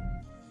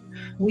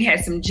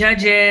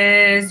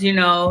judges,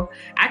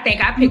 I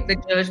think I picked the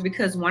judge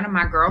because one of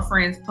my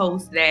girlfriends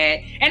posted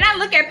that, and I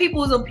look at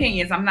people's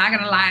opinions. I'm not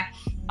going to lie.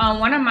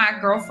 One of my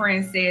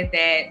girlfriends said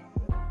that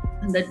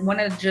one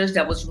of the judges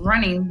that was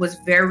running was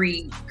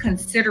very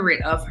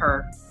considerate of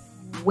her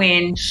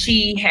when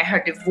she had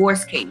her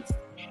divorce case.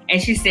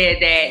 And she said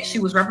that she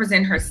was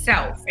representing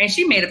herself. And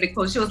she made a big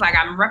post. She was like,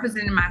 I'm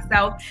representing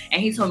myself.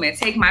 And he told me to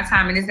take my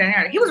time and this and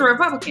that. He was a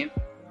Republican.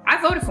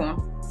 I voted for him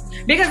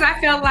because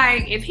I felt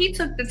like if he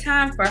took the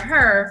time for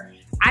her,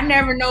 I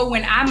never know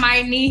when I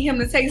might need him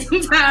to take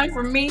some time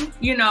from me,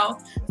 you know.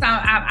 So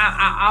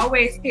I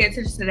always pay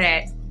attention to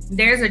that.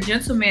 There's a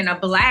gentleman, a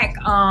black,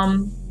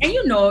 and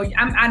you know,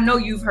 I know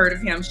you've heard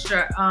of him,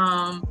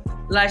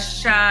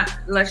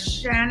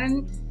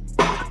 LaShannon.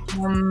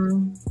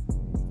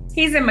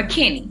 He's in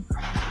McKinney.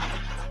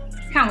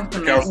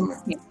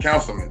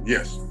 Councilman,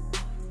 yes.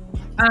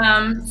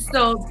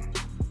 So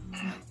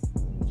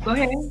go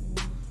ahead.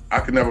 I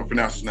could never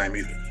pronounce his name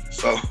either.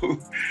 So,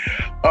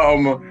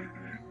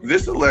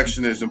 this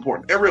election is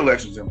important. Every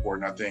election is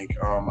important, I think.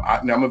 Now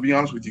I'm gonna be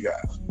honest with you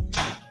guys.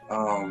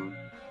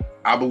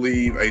 I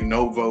believe a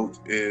no vote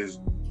is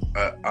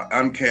an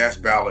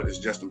uncast ballot is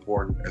just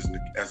important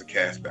as a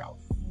cast ballot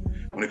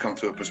when it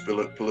comes to a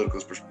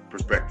political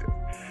perspective.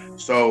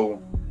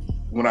 So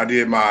when I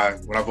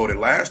voted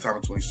last time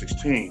in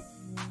 2016,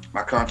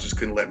 my conscience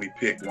couldn't let me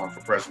pick one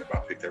for president, but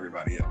I picked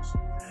everybody else.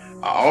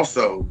 I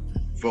also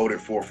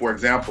voted for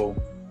example,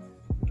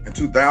 in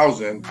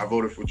 2000, I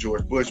voted for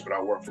George Bush, but I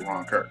worked for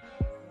Ron Kirk.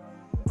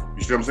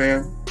 You see what I'm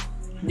saying?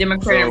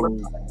 Democrat.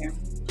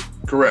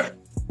 Correct.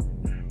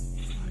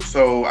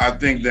 So I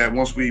think that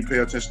once we pay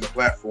attention to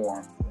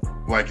platform,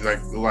 like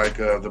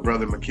the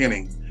brother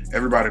McKinney,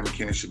 everybody in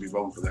McKinney should be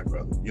voting for that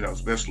brother. You know,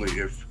 especially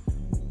if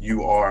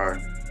you are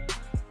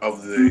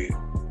especially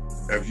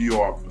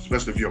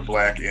if you're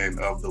black and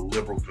of the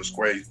liberal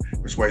persuasion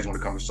when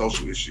it comes to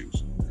social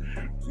issues.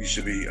 You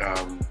should be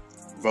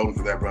voting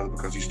for that brother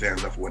because he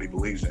stands up for what he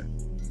believes in.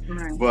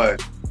 Right.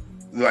 But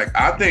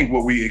I think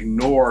what we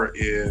ignore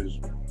is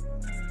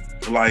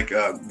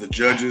the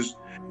judges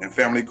and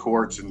family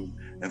courts and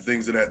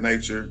things of that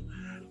nature.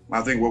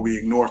 I think what we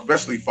ignore,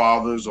 especially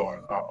fathers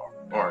or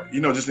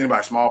just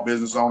anybody, small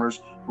business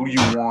owners, who you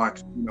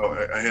want,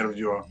 ahead of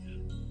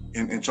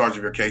in charge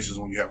of your cases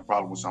when you have a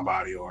problem with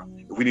somebody, or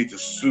if we need to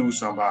sue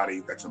somebody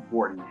that's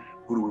important,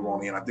 who do we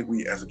want in? I think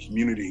we as a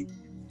community,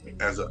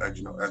 as an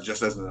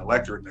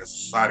electorate and as a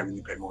society, we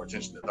need to pay more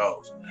attention to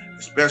those,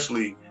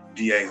 especially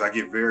DAs. I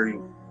get very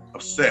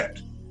upset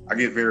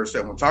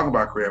when talking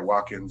about Craig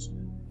Watkins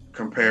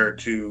compared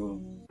to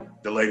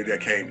the lady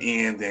that came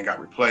in, then got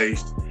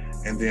replaced.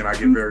 And then I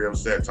get very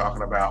upset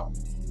talking about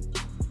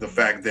the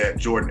fact that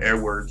Jordan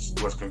Edwards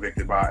was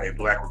convicted by a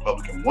black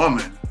Republican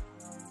woman.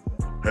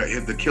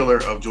 The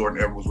killer of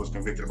Jordan Edwards was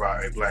convicted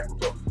by a black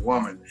Republican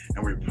woman,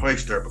 and we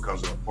replaced her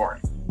because of her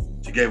party.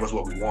 She gave us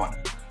what we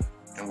wanted,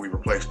 and we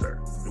replaced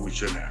her, and we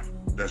shouldn't have.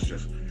 That's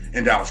just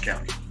in Dallas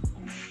County.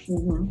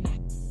 Mm-hmm.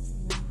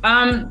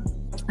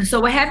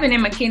 So what happened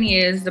in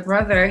McKinney is the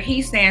brother,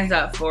 he stands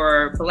up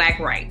for black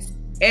rights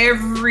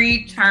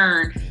every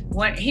turn.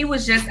 When he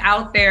was just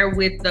out there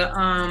with the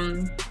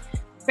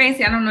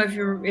Fancy, I don't know if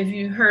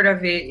you heard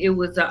of it. It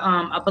was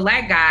a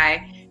black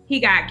guy. He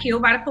got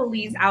killed by the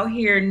police out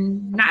here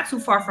not too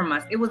far from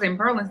us. It was in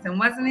Burlington,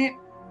 wasn't it?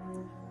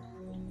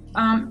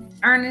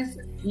 Ernest,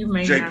 you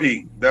may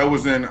JP, that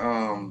was in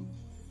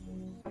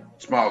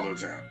small little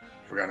town.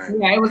 Forgot that.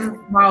 Yeah, it was a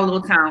small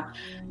little town.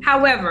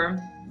 However,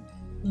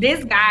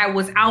 this guy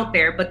was out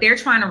there, but they're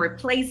trying to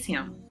replace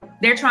him.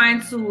 They're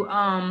trying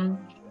to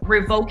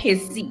revoke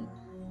his seat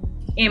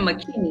in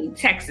McKinney,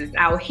 Texas,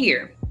 out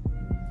here.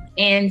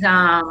 And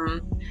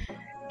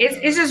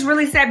it's just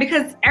really sad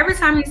because every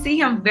time you see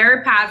him,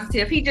 very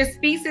positive. He just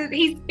speaks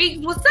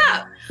what's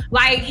up.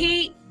 Like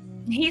he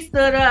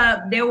stood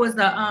up. There was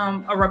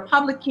a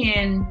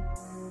Republican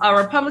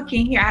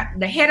here,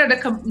 the head of the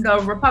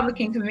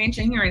Republican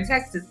convention here in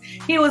Texas.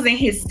 He was in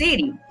his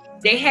city.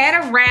 They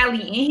had a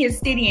rally in his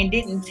city and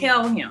didn't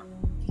tell him.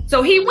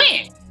 So he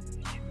went.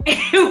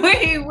 And when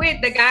he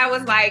went, the guy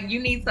was like, "You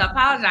need to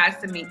apologize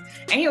to me."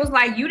 And he was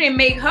like, "You didn't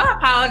make her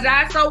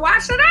apologize, so why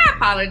should I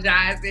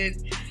apologize?"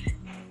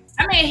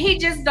 He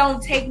just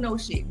don't take no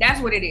shit.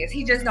 That's what it is.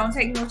 He just don't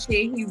take no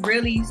shit. He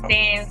really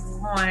stands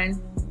on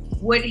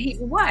what.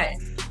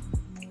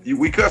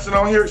 We cussing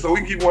on here, so we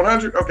can keep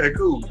 100? Okay,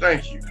 cool.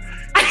 Thank you.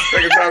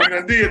 Second time we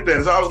done did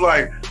that. So I was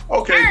like,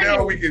 okay,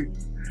 now we can.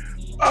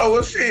 Oh,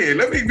 well, shit.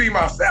 Let me be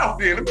myself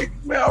then. Okay.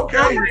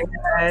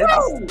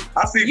 Oh,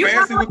 I see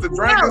Fancy with the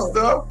drink and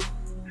stuff.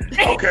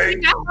 Okay.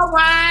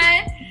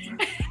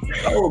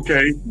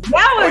 Okay.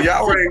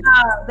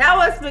 That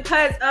was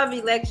because of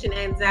election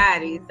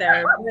anxiety,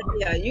 sir.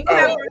 Yeah, you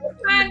can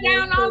find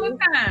down all the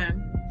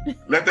time.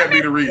 Let that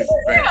be the reason.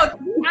 To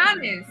be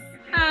honest,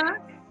 huh?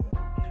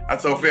 I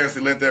told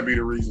Fancy, let that be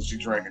the reason she's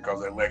drinking,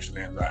 because of election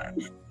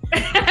anxiety.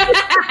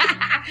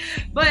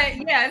 But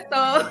yeah,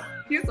 so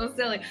you're so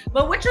silly.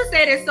 But what you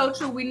said is so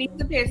true. We need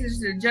to pay attention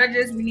to the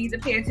judges. We need to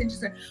pay attention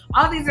to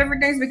all these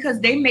different things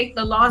because they make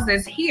the laws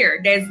that's here.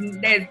 That's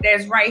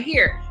right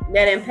here.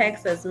 That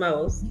impacts us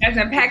most. That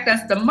impact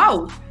us the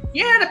most.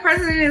 Yeah, the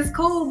president is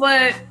cool,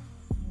 but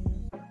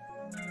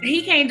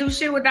he can't do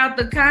shit without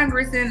the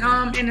Congress and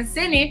the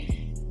Senate.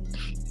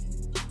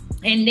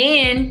 And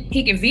then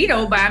he can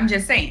veto, but I'm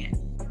just saying.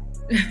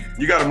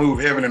 You got to move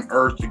heaven and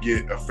earth to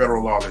get a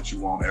federal law that you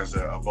want as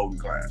a voting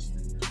class.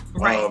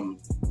 Right.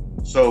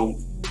 So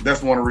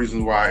that's one of the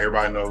reasons why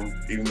everybody knows,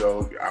 even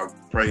though I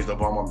praised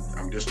Obama,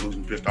 I'm just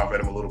losing pissed off at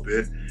him a little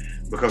bit,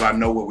 because I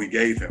know what we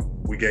gave him.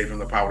 We gave him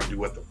the power to do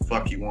what the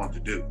fuck he wanted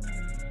to do.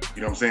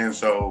 You know what I'm saying?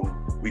 So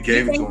we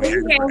gave it to him. He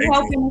had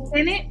help in the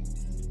Senate?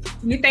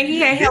 You think he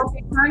had help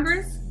in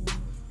Congress?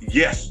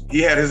 Yes,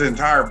 he had his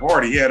entire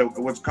party. He had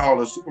what's called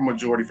a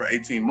supermajority for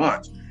 18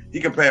 months. He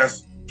can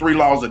pass 3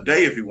 laws a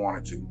day if he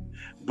wanted to.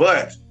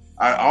 But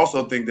I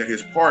also think that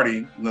his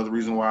party, another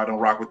reason why I don't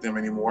rock with them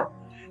anymore,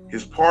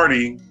 his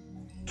party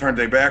turned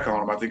their back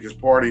on him. I think his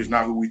party is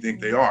not who we think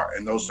they are.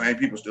 And those same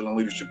people still in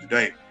leadership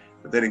today,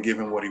 but they didn't give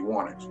him what he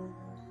wanted.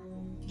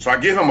 So I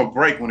give him a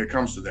break when it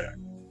comes to that.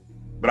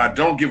 But I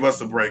don't give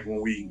us a break when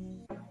we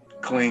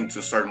cling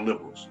to certain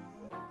liberals.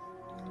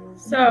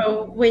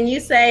 So when you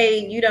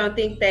say you don't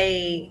think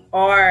they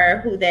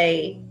are who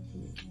they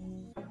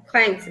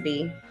claim to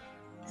be,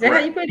 is that how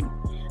you put it?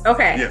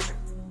 Okay. Yes.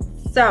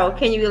 So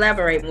can you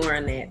elaborate more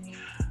on that?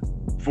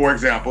 For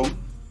example,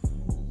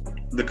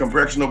 the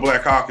Congressional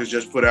Black Caucus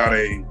just put out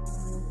a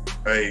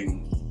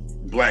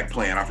black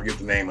plan. I forget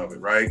the name of it,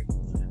 right?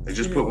 They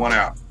just put one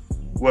out.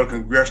 Well, the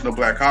Congressional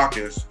Black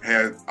Caucus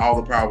had all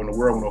the power in the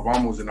world when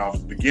Obama was in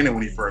office, beginning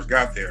when he first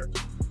got there,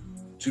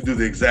 to do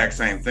the exact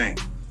same thing.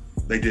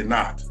 They did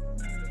not.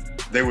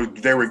 They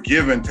were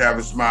given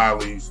Tavis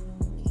Smiley's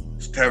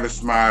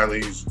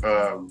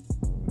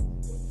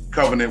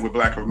covenant with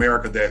Black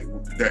America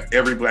that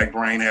every Black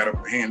brain had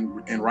a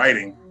hand in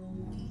writing,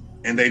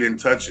 and they didn't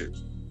touch it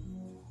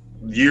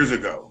years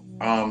ago.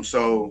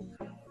 So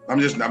I'm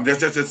just at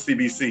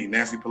CBC.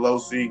 Nancy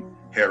Pelosi,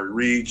 Harry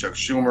Reid, Chuck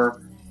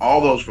Schumer,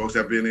 all those folks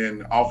have been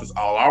in office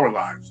all our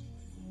lives.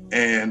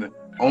 And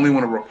only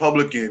when a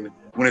Republican,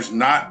 when it's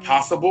not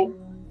possible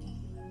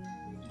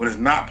for it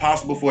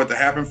to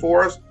happen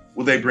for us,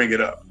 will they bring it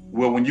up.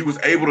 Well, when you was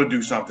able to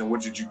do something,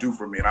 what did you do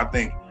for me? And I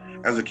think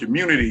as a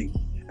community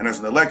and as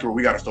an electorate,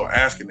 we got to start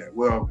asking that.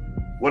 Well,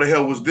 what the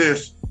hell was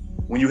this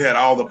when you had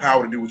all the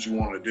power to do what you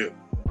wanted to do?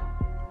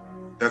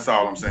 That's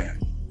all I'm saying.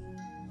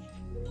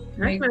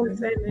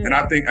 And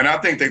I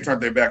think they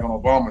turned their back on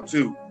Obama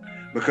too,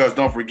 because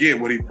don't forget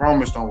what he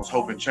promised on was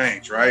hope and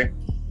change, right?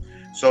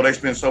 So they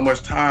spent so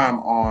much time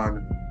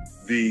on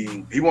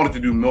he wanted to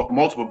do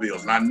multiple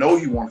bills, and I know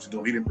he wanted to do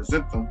them. He didn't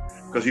present them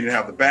because he didn't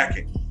have the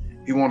backing.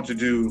 He wanted to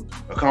do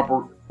a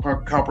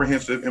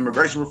comprehensive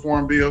immigration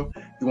reform bill.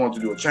 He wanted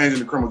to do a change in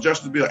the criminal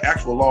justice bill,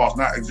 actual laws,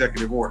 not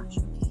executive orders.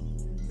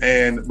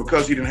 And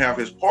because he didn't have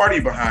his party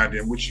behind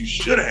him, which he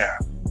should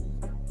have,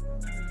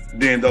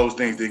 then those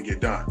things didn't get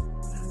done.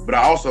 But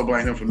I also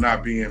blame him for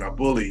not being a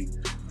bully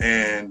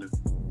and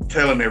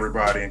telling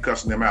everybody and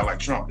cussing them out like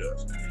Trump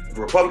does. If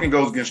a Republican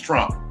goes against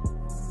Trump,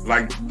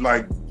 like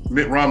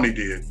Mitt Romney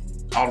did,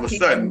 all of a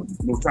sudden,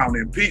 it was time to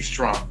impeach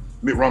Trump.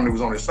 Mitt Romney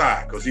was on his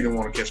side because he didn't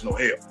want to catch no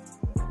hell.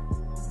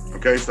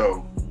 Okay,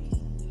 so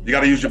you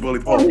got to use your bully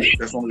pulpit.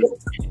 That's one of the.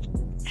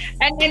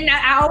 And then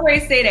I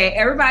always say that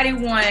everybody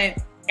wanted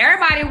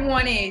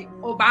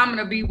Obama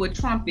to be what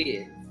Trump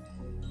is,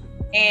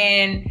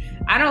 and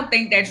I don't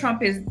think that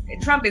Trump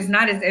is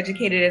not as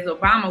educated as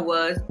Obama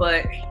was,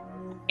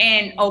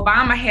 and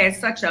Obama has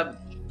such a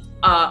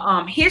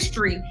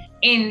history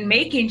in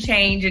making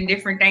change and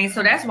different things,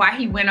 so that's why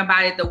he went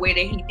about it the way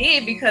that he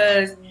did,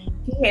 because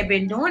he had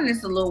been doing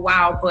this a little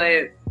while,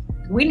 but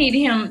we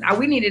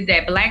needed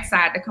that black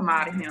side to come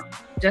out of him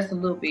just a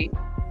little bit.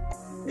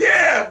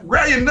 Yeah,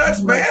 grab your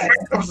nuts, man.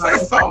 Come say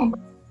something.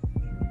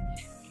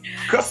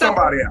 Cut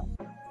somebody out.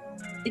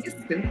 It's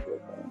stupid.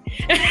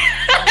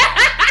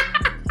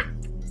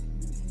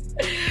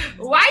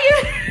 Why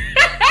you?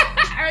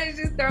 I was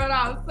just throwing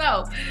off.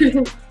 So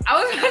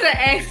I was going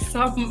to ask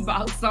something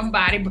about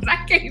somebody, but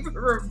I can't even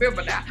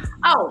remember now.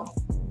 Oh,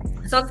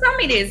 so tell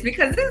me this,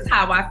 because this is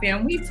how I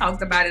feel. We've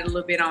talked about it a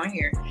little bit on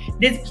here.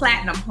 This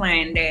platinum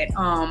plan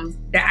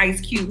that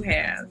Ice Cube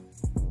has.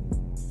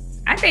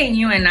 I think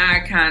you and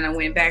I kind of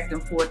went back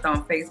and forth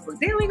on Facebook.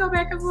 Didn't we go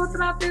back and forth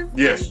about this?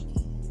 Yes.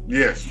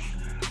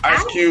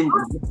 Ice Cube.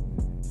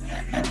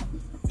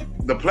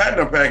 The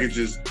platinum package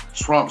is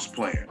Trump's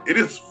plan. It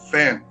is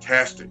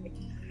fantastic.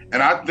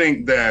 And I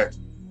think that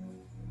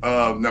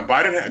now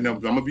Biden, I'm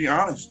going to be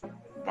honest,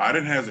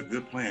 Biden has a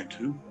good plan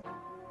too.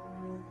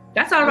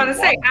 That's all I'm about to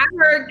say.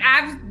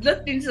 I've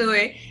looked into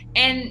it,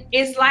 and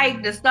it's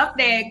like the stuff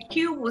that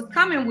Cube was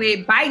coming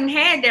with, Biden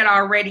had that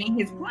already in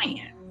his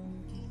plan.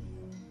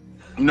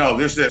 No,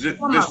 this is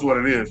what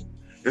it is.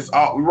 It's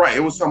all right.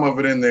 It was some of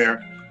it in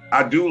there.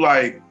 I do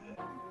like.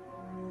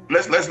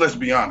 Let's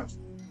be honest.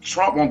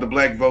 Trump wants the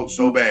black vote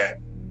so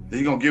bad that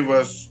he's gonna give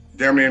us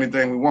damn near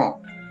anything we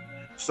want.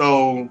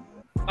 So.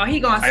 Oh, he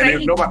gonna say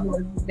he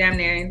damn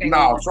near anything.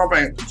 No, Trump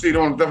ain't. See, that's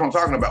what I'm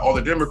talking about. All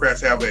the Democrats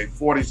have a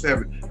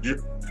 47.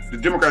 The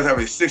Democrats have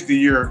a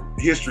 60-year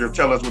history of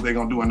telling us what they're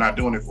gonna do and not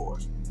doing it for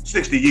us.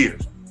 60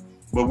 years,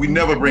 but we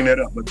never bring that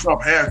up. But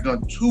Trump has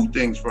done two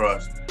things for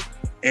us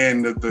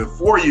in the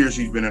 4 years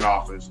he's been in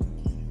office,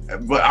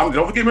 But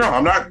don't forget me wrong.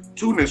 I'm not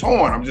tooting his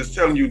horn. I'm just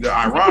telling you the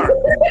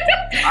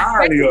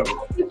irony of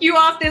it. You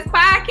off this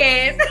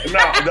podcast?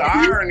 No, the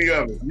irony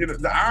of it. You know,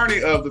 the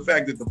irony of the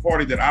fact that the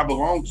party that I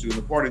belong to,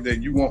 the party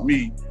that you want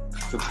me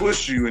to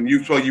push you, and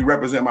you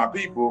represent my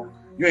people,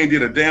 you ain't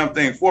did a damn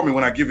thing for me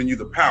when I given you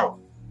the power.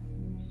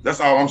 That's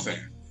all I'm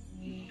saying.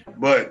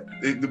 But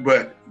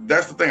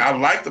that's the thing. I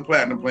like the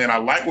platinum plan. I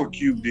like what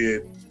Cube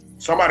did.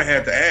 Somebody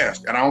had to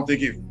ask, and I don't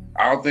think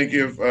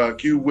if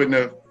Cube wouldn't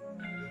have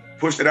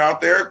pushed it out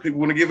there, people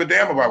wouldn't give a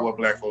damn about what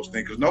black folks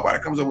think, because nobody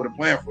comes up with a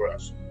plan for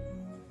us.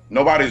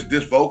 Nobody's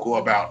this vocal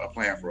about a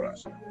plan for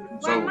us.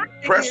 So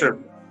pressure.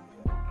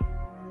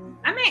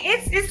 I mean,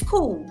 it's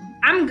cool.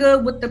 I'm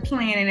good with the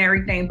plan and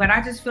everything, but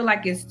I just feel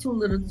like it's too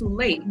little too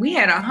late. We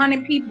had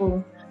 100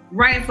 people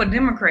running for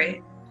Democrat,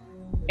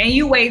 and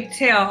you wait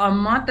till a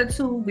month or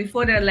two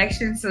before the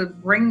election to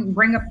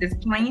bring up this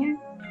plan.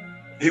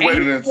 He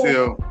waited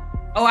until...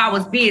 Oh, I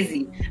was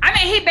busy. I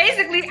mean, he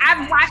basically,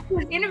 I've watched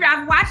his interview.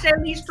 I've watched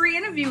at least 3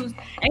 interviews,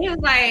 and he was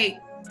like,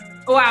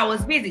 oh, I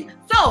was busy.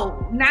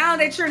 So now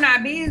that you're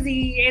not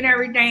busy and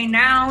everything,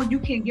 now you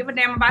can give a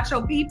damn about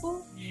your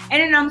people.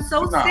 And then I'm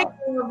so sick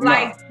of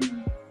like...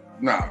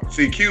 No,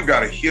 see, Cube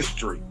got a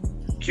history.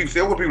 Cube,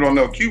 see, what people don't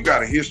know, Cube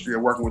got a history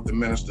of working with the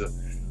minister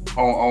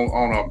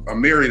on a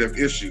myriad of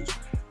issues.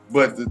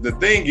 But the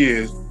thing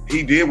is,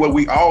 he did what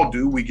we all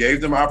do. We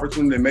gave them an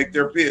opportunity to make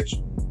their pitch.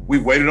 We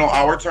waited on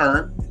our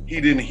turn. He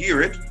didn't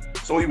hear it,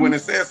 so he went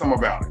and said something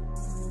about it.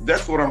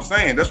 That's what I'm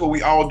saying. That's what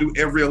we all do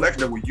every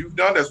election. That's what you've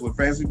done. That's what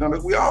Fancy done.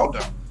 That's what we all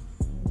done.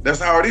 That's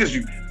how it is.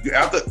 You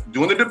after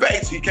doing the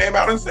debates, he came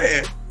out and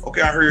said,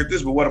 "Okay, I heard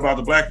this, but what about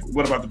the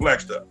black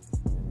stuff?"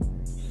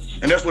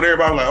 And that's what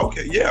everybody was like.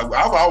 Okay, yeah,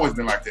 I've always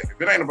been like that.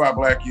 If it ain't about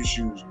black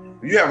issues,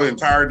 if you have an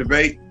entire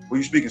debate where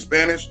you speak in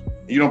Spanish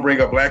and you don't bring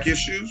up black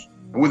issues,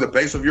 and we're the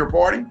base of your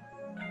party,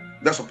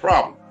 that's a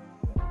problem.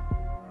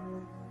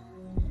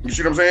 You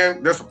see what I'm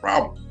saying? That's a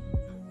problem.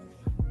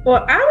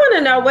 Well, I want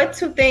to know what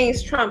 2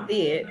 things Trump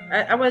did.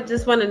 I would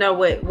just want to know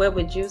what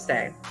would you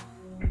say?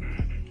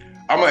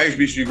 I'm an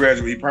HBCU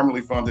graduate. He permanently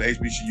funded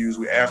HBCUs.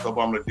 We asked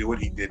Obama to do it.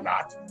 He did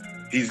not.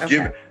 He's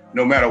given,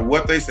 no matter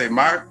what they say,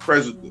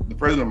 the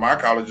president of my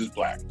college is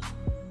black.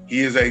 He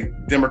is a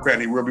Democrat,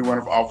 and he will be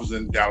running for office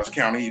in Dallas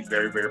County. He's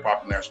very, very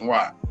popular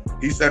nationwide.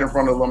 He sat in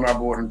front of the alumni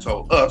board and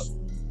told us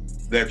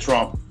that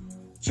Trump,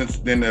 since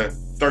then the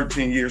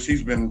 13 years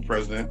he's been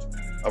president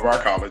of our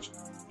college,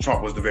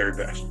 Trump was the very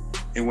best.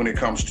 And when it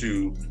comes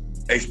to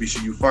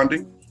HBCU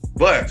funding,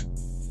 but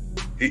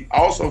he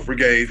also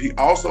forgave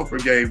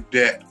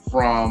debt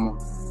from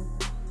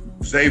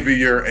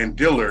Xavier and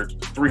Dillard,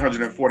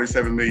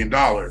 $347 million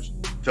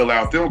to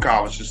allow them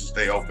colleges to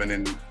stay open.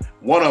 And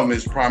one of them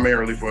is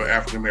primarily for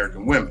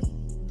African-American women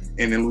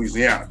in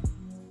Louisiana.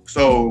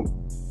 So,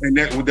 and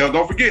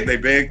don't forget, they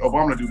begged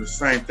Obama to do the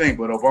same thing,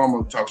 but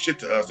Obama talked shit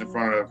to us in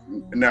front of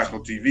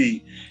national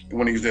TV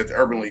when he was at the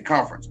Urban League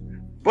conference.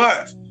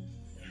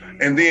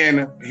 And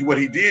then what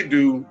he did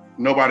do,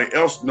 nobody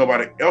else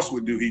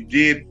would do. He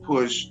did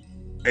push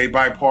a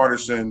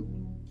bipartisan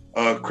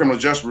criminal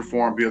justice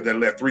reform bill that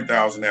let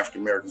 3,000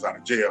 African Americans out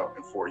of jail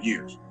in 4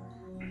 years.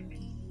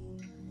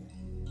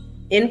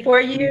 In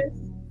 4 years?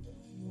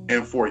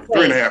 In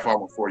 3.5,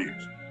 almost 4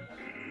 years.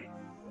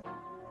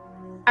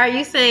 Are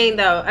you saying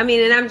though? I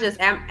mean, and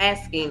I'm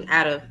asking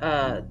out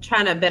of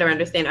trying to better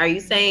understand. Are you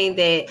saying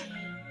that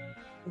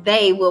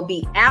they will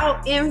be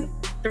out in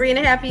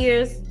 3.5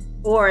 years?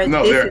 Or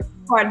no,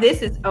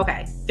 this is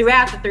okay.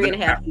 Throughout the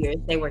 3.5 years,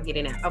 they were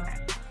getting out. Okay.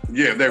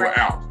 Yeah, they were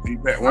out.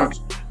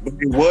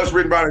 It was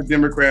written by a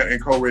Democrat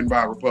and co-written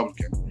by a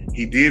Republican.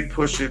 He did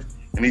push it,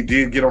 and he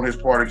did get on his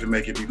party to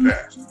make it be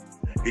passed.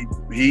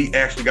 He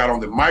actually got on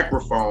the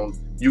microphone,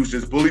 used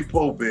his bully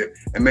pulpit,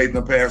 and made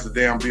them pass the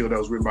damn bill that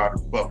was written by a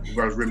Republican,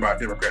 that was written by a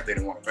Democrat they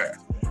didn't want to pass.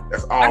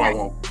 That's all I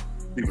want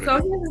people to do.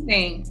 So here's the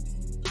thing.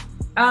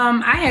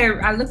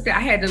 I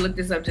had to look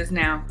this up just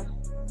now.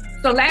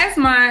 So last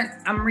month,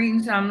 I'm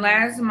reading some.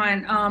 Last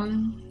month,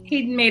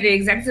 he made an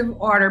executive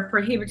order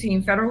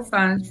prohibiting federal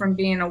funds from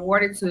being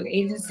awarded to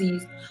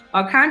agencies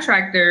or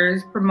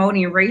contractors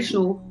promoting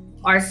racial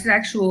or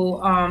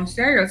sexual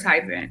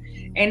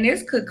stereotyping, and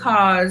this could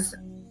cause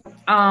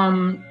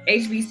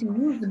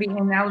HBCUs to be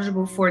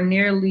ineligible for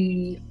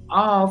nearly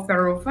all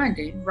federal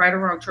funding. Right or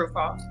wrong? True or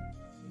false?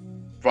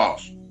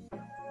 False.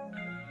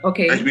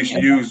 Okay.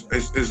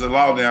 HBCUs is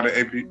allowed now that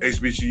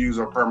HBCUs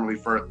are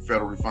permanently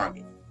federally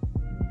funded.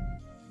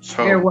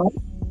 So they're what?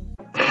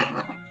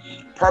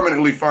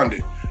 Permanently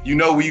funded. You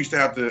know, we used to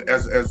have to,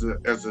 as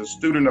a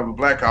student of a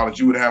black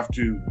college, we would have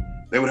to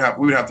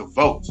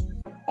vote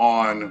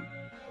on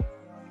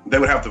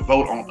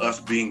us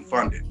being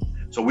funded.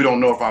 So we don't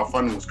know if our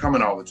funding was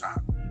coming all the time.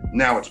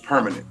 Now it's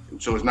permanent.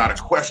 So it's not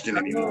a question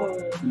anymore.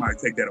 You might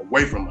take that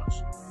away from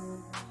us.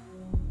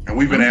 And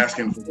we've been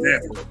asking for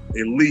that for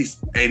at least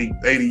 80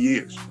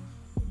 years.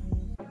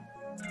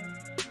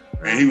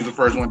 And he was the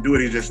first one to do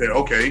it. He just said,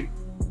 okay,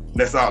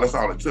 that's all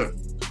it took.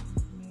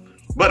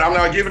 But I'm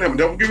not giving him,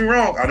 don't get me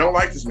wrong, I don't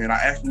like this man. I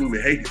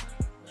absolutely hate him.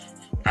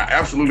 I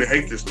absolutely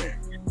hate this man.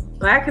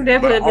 Well, I can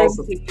definitely agree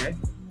with you.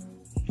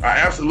 I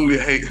absolutely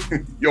hate.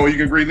 Yo, you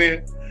can agree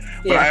then.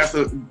 Yeah.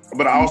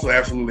 But I also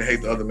absolutely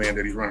hate the other man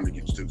that he's running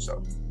against too.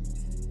 So.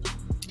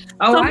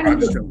 Oh, I I'm know.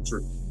 just telling the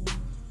truth.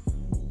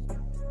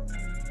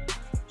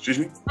 Excuse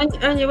me?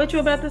 Anya, what you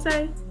about to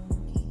say?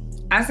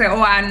 I said,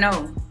 oh, I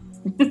know.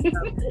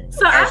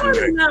 So I want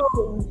to know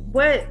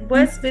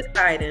what's with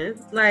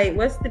Biden. Like,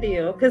 what's the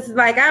deal? Because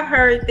like I've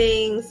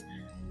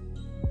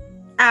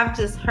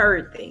just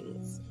heard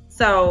things.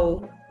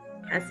 So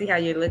I see how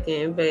you're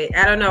looking, but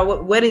I don't know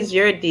what is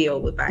your deal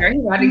with Biden.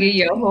 You got to get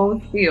your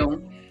whole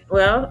spiel.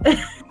 Well,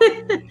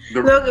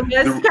 look,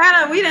 it's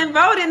kind of we didn't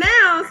vote it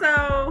now,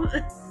 so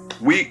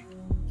we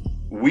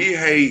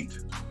hate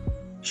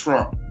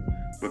Trump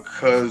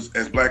because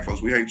as Black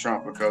folks, we hate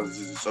Trump because of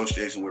his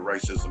association with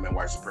racism and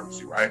white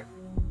supremacy, right?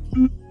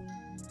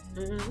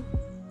 Mm-hmm.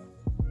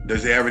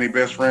 Does he have any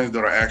best friends that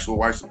are actual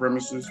white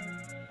supremacists?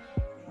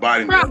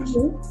 Biden Probably.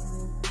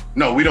 does.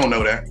 No, we don't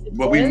know that,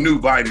 but we knew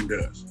Biden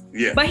does.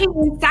 Yeah. But he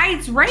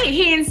incites rape.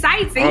 He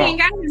incites, and he ain't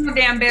got no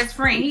damn best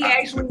friend. He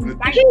actually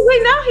incites.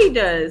 We know he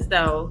does,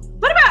 though.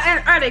 What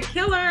about are the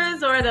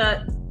killers or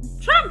the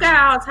Trump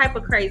got all type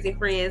of crazy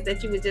friends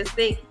that you would just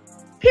think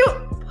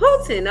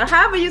Putin or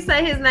however you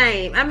say his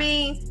name. I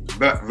mean,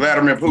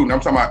 Vladimir Putin. I'm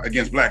talking about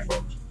against Black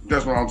folks.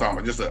 That's what I'm talking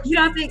about. Just us. You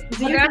don't think?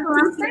 Do you That's think what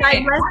I'm Putin saying.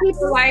 like black I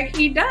people? feel like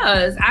he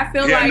does. I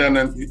feel like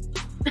No.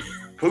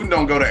 Putin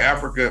don't go to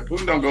Africa.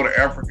 Putin don't go to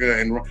Africa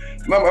and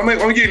let me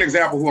give you an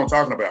example of who I'm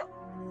talking about.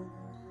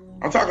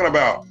 I'm talking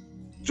about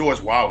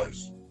George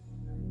Wallace.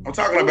 I'm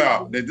talking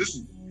about that. This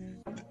is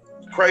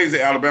crazy.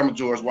 Alabama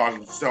George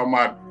Wallace.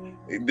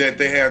 That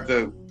they had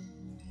the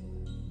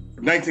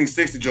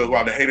 1960 George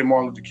Wallace. They hated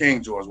Martin Luther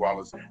King. George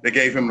Wallace. They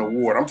gave him an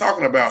award. I'm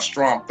talking about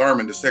Strom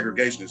Thurmond, the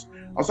segregationist.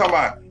 I'm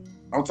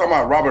talking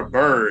about Robert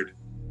Byrd,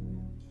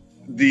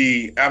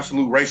 the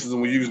absolute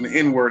racism was using the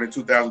N-word in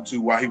 2002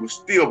 while he was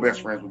still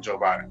best friends with Joe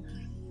Biden.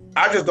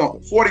 I just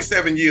don't.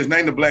 47 years.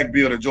 Name the black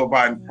bill that Joe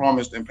Biden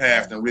promised and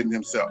passed and written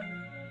himself.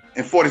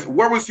 And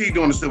where was he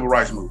doing the civil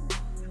rights movement?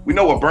 We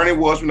know what Bernie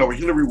was. We know what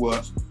Hillary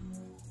was.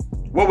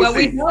 What was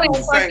he?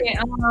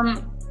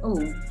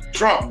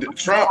 Trump.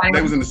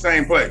 They was in the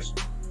same place.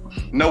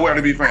 Nowhere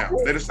to be found.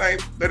 They're the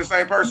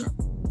same person.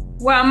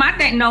 Well, my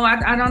thing, no,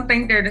 I don't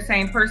think they're the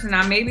same person.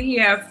 Now, maybe he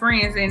have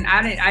friends, and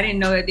I didn't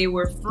know that they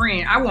were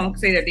friends. I won't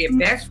say that they're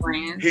best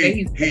friends.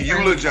 He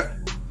eulogized.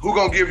 Who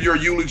gonna give your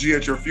eulogy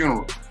at your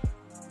funeral?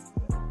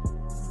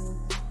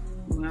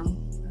 Well,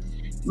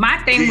 my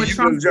thing with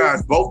Trump. He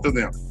eulogized both of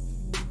them.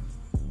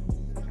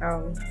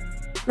 Oh,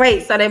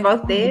 wait, so they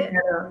both dead?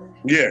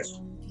 Yes.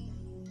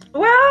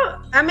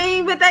 Well, I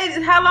mean, but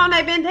how long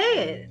they been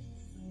dead?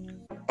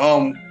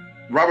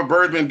 Robert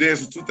Byrd's been dead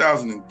since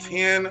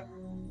 2010.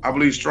 I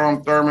believe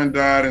Strom Thurmond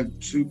died in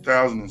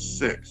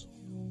 2006.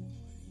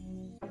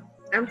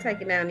 I'm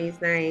taking down these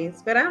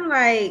names, but I'm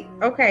like,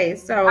 okay,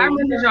 so I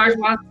remember George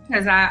Washington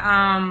because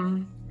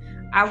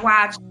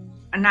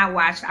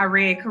I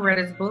read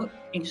Coretta's book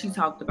and she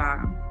talked about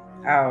him.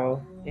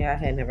 Oh, yeah, I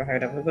had never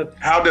heard of it. But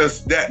how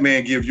does that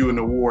man give you an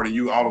award and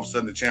you all of a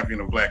sudden the champion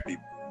of black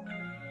people?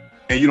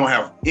 And you don't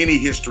have any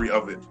history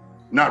of it.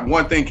 Not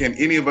one thing can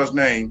any of us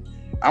name.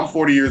 I'm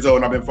 40 years old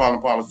and I've been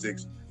following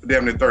politics for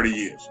damn near 30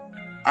 years.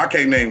 I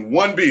can't name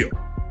one bill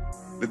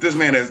that this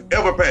man has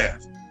ever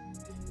passed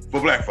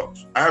for black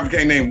folks. I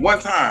can't name one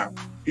time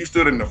he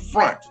stood in the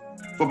front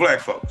for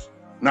black folks.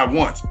 Not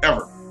once,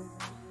 ever.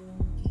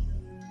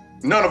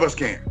 None of us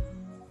can.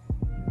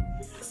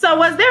 So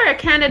was there a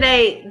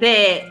candidate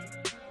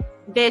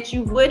that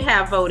you would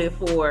have voted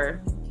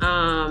for,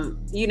 that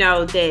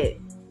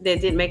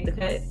didn't make the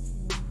cut?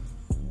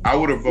 I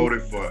would have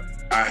voted for,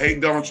 I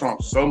hate Donald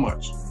Trump so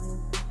much.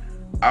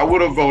 I would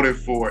have voted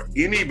for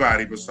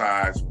anybody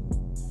besides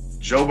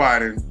Joe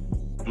Biden,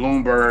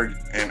 Bloomberg,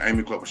 and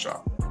Amy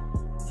Klobuchar.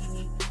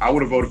 I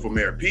would have voted for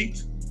Mayor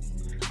Pete.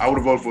 I would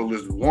have voted for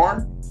Elizabeth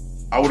Warren.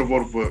 I would have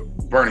voted for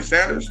Bernie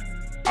Sanders.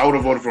 I would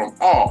have voted for them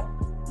all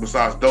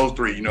besides those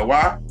three. You know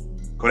why?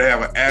 Because they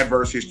have an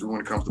adverse history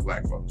when it comes to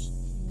black folks.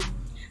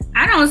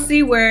 I don't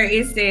see where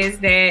it says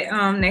that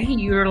that he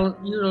utilized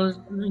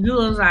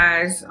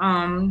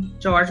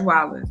George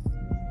Wallace.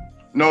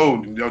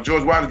 No,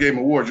 George Wallace gave him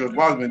an award. George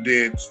Wallace been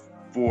dead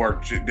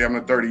for damn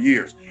near 30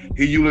 years.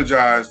 He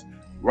eulogized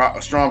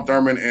Strom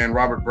Thurmond and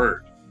Robert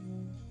Byrd.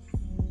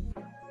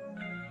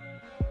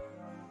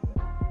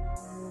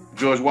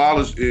 George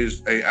Wallace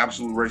is a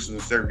absolute racist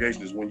and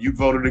segregationist. When you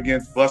voted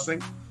against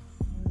busing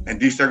and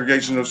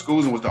desegregation of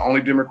schools and was the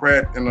only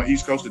Democrat in the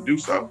East Coast to do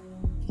so,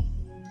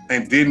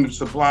 and didn't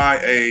supply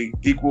a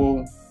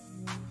equal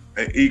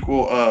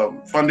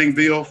funding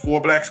bill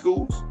for black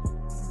schools,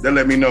 that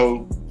let me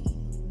know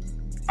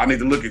I need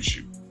to look at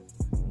you.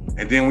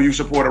 And then when you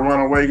supported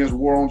Ronald Reagan's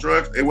war on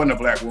drugs, it wasn't a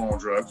black war on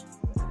drugs.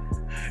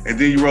 And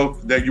then you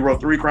wrote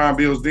 3 crime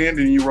bills then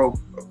you wrote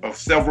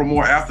several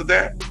more after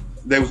that.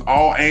 They was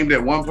all aimed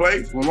at one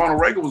place. When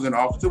Ronald Reagan was in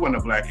office, it wasn't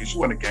a black issue,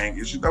 it wasn't a gang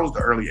issue. That was the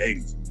early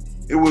 80s.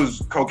 It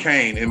was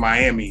cocaine in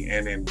Miami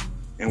and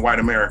in white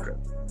America.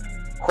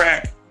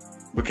 Crack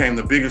became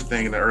the biggest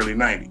thing in the early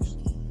 90s.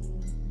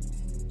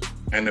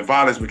 And the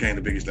violence became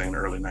the biggest thing in the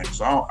early 90s.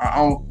 So I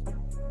don't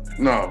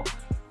no.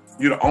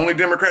 You're the only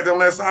Democrat on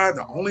that side?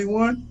 The only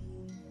one?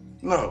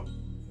 No.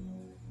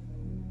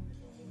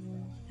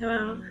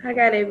 Well, I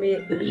gotta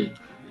admit,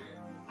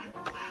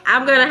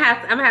 I'm gonna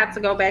have to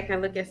go back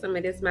and look at some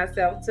of this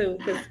myself too,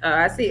 because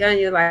I see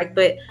Anya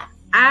but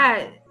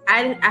I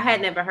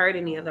had never heard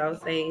any of those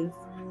things.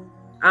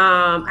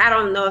 I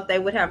don't know if they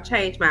would have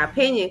changed my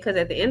opinion, because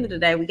at the end of the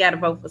day, we got to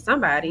vote for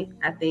somebody,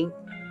 I think.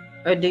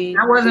 Or do you?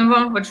 I wasn't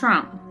voting for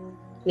Trump.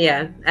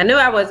 Yeah, I knew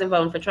I wasn't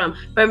voting for Trump.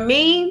 For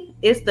me,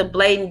 it's the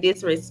blatant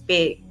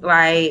disrespect.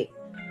 Like,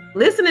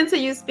 listening to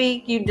you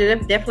speak, you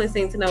definitely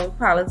seem to know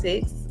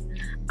politics.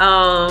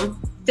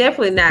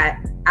 Definitely not.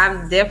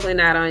 I'm definitely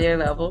not on your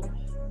level.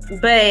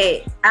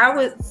 But I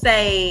would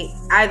say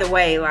either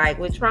way, like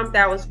with Trump,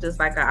 that was just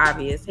like an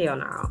obvious hell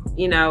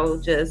no.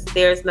 Just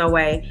there's no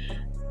way.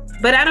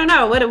 But I don't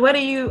know. What are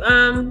you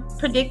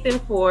predicting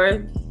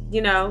for,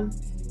 the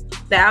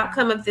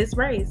outcome of this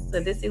race,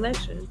 of this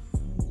election?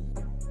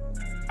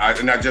 I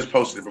just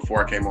posted it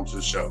before I came onto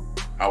the show.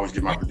 I always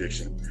give my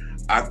prediction.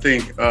 I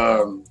think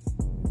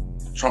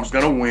Trump's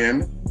gonna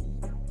win.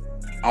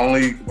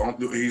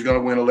 He's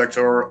gonna win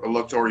electoral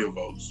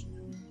votes.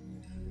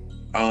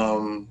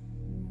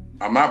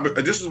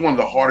 This is one of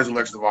the hardest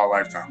elections of our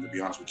lifetime, to be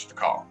honest with you, to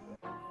call.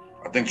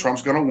 I think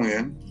Trump's gonna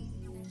win.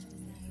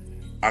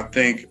 I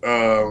think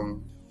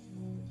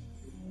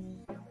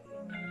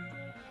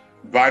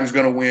Biden's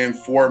gonna win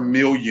 4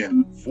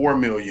 million,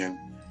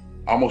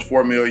 almost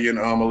 4 million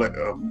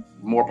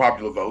more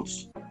popular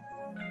votes.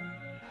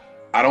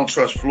 I don't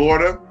trust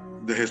Florida,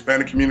 the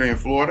Hispanic community in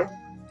Florida,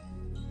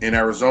 in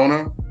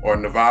Arizona or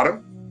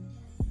Nevada.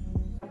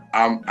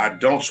 I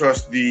don't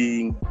trust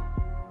the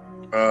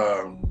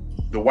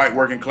white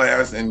working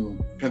class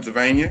in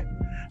Pennsylvania,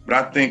 but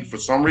I think for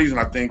some reason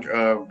I think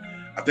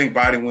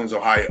Biden wins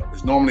Ohio.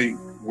 It's normally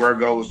where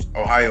goes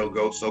Ohio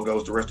goes, so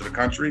goes the rest of the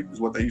country, is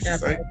what they used to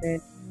say.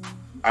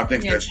 I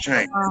think that's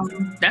changed.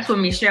 That's what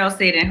Michelle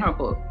said in her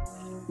book.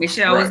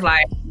 Michelle was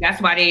like,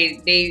 that's why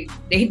they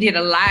did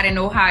a lot in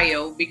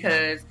Ohio,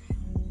 because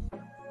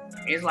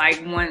it's like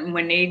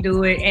when they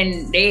do it,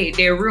 and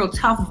they're real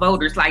tough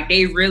voters. Like,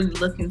 they really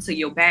look into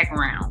your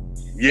background.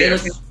 They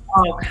look into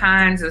all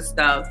kinds of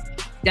stuff.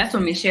 That's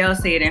what Michelle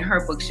said in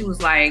her book. She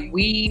was like,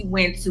 we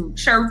went to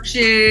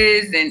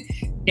churches and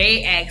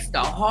they asked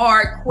the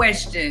hard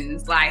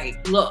questions.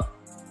 Like, look,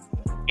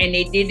 and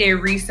they did their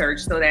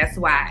research. So that's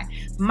why.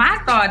 My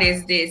thought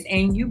is this,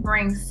 and you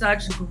bring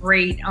such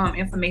great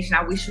information.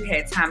 I wish you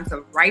had time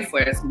to write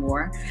for us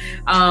more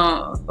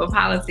for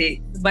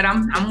politics, but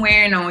I'm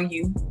wearing on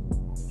you.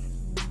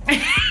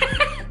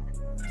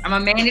 I'm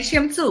gonna manage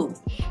him too.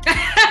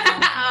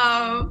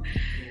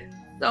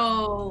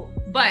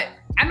 But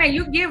I mean,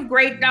 you give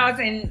great thoughts,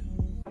 and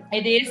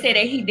it did say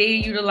that he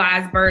did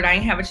utilize Bird. I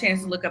didn't have a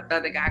chance to look up the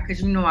other guy,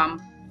 because I'm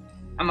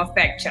a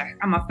fact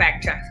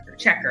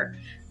checker.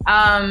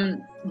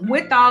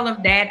 With all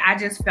of that, I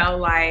just felt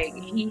like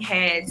he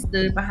had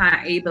stood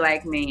behind a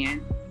black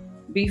man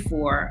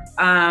before.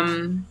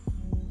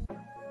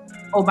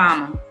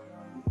 Obama.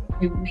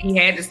 He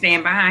had to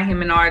stand behind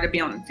him in order to be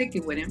on the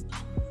ticket with him.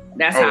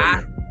 That's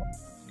how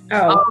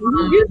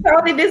you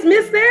totally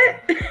dismissed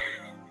that?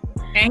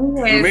 And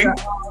he has,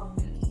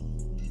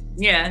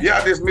 Yeah,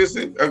 I dismiss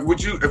it.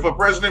 If a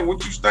president,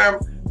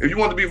 if you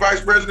want to be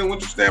vice president,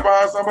 would you stand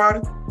behind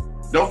somebody?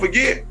 Don't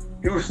forget,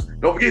 he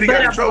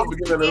got in trouble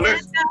because of the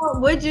election.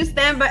 Would you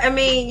stand by? I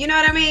mean, you know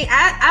what I mean?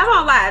 I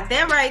won't lie.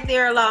 That right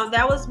there alone,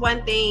 that was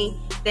one thing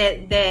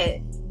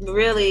that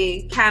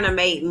really kind of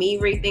made me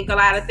rethink a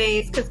lot of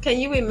things. Because can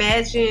you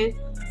imagine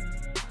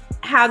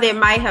how that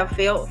might have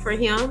felt for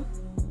him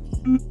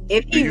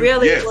if he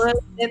really was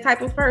that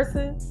type of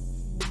person?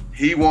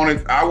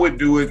 I would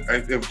do it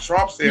if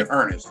Trump said,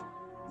 Ernest,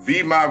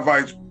 be my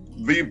vice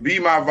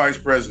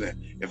president.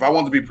 If I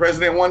wanted to be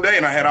president one day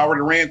and I had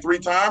already ran 3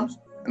 times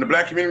and the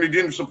black community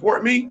didn't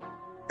support me,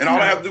 and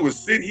all I have to do is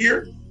sit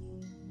here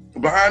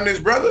behind this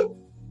brother.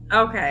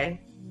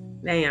 Okay.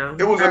 Damn.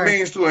 It was a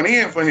means to an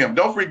end for him.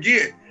 Don't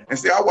forget. And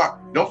see,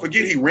 don't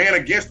forget he ran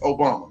against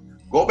Obama.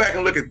 Go back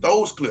and look at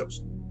those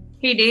clips.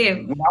 He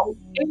did. He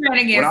ran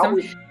against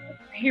him.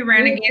 He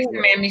ran against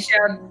him, and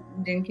Michelle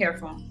didn't care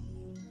for him.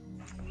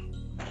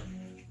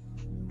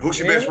 Who's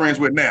your best friends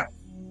with now?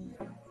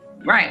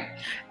 Right.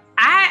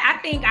 I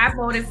think I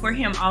voted for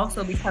him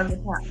also because of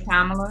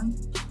Kamala.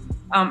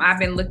 I've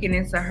been looking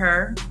into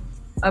her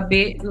a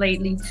bit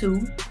lately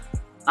too.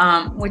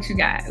 What you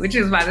got? What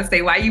you was about to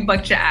say? Why you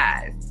bucked your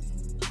eyes?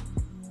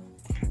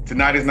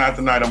 Tonight is not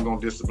tonight. I'm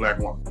gonna diss a black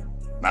woman.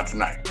 Not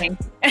tonight. Thank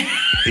you.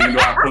 Even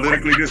though I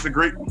politically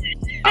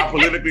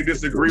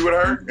disagree with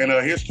her and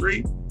her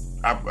history.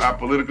 I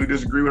politically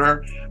disagree with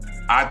her.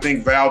 I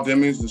think Val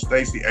Demings and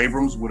Stacey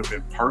Abrams would have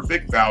been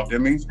perfect. Val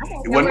Demings.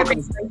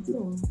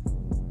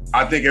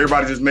 I think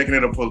everybody's just making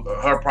it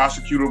her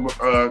prosecutor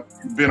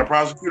being a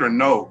prosecutor.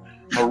 No,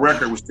 her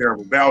record was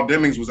terrible. Val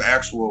Demings was an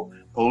actual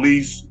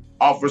police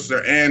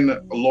officer and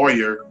a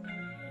lawyer,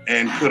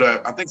 and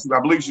I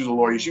believe she was a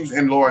lawyer. She was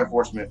in law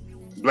enforcement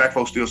black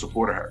folks still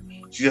supported her.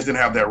 She just didn't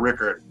have that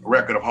record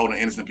of holding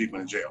innocent people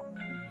in jail.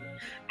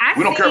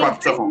 We don't care about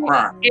the stuff on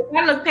crime. If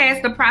I look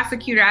past the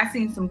prosecutor, I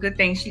seen some good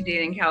things she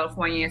did in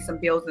California and some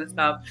bills and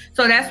stuff.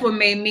 So that's what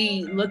made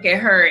me look at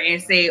her and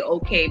say,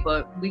 okay,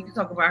 but we can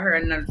talk about her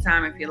another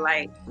time if you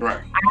like.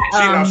 Right.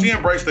 She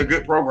embraced a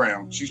good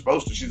program. She's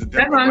supposed to. She's a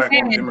Democrat.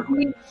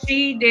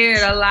 She did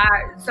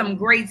some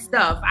great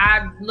stuff.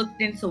 I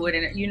looked into it,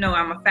 and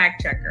I'm a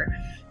fact checker.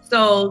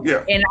 So,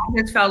 yeah. And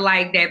I just felt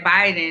like that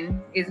Biden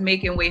is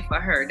making way for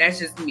her. That's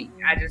just me.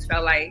 I just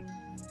felt like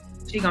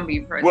she's gonna be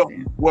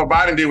president. Well,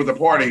 Biden did what the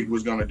party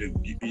was gonna do.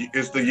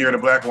 It's the year of the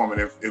black woman.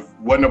 If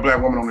wasn't a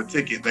black woman on the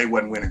ticket, they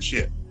wasn't winning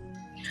shit.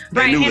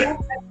 They knew that.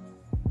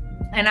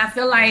 And I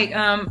feel like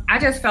I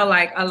just felt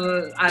like a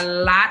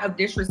lot of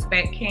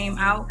disrespect came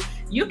out.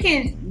 You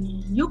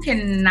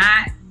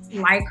cannot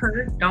like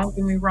her. Don't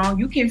get me wrong.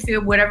 You can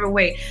feel whatever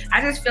way.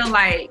 I just feel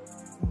like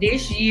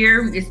this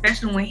year,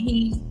 especially when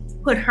he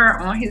put her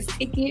on his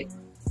ticket,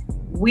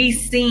 we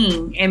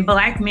seen, and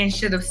black men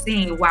should have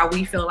seen, why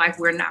we feel like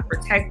we're not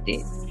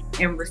protected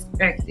and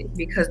respected,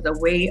 because the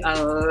way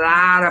a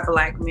lot of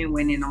black men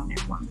went in on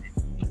that woman.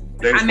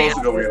 They were supposed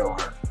to go in on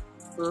her.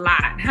 A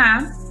lot,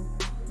 huh?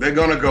 They're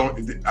gonna go.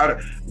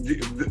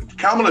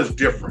 Kamala's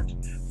different,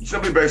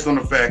 simply based on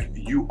the fact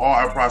you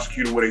are a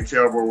prosecutor with a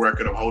terrible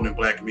record of holding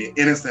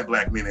innocent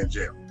black men in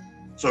jail.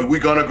 So we're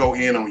gonna go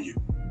in on you.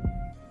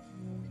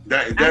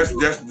 That's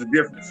the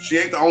difference. She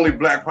ain't the only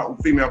black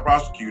female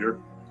prosecutor.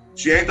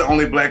 She ain't the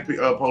only black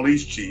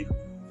police chief.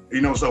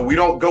 So we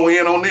don't go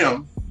in on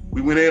them. We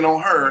went in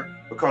on her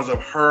because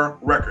of her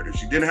record. If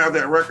she didn't have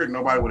that record,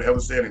 nobody would have ever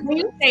said anything. When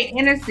you say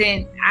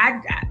innocent, I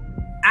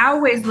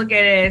always look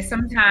at it as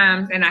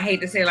sometimes, and I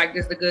hate to say like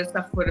this, the good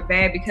stuff for the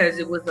bad, because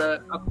it was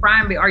a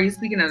crime bill. Are you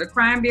speaking of the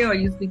crime bill, or are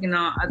you speaking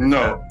on other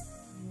stuff?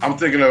 I'm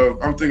thinking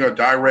of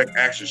direct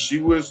action. She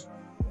was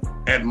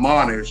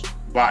admonished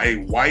by a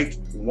white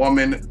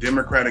woman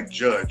Democratic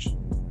judge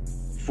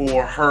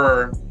for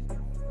her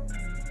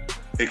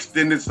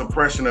extended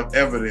suppression of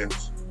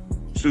evidence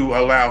to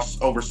allow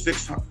over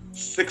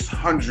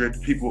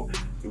 600 people,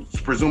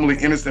 presumably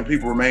innocent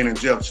people, remain in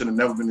jail. Should have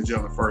never been in jail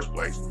in the first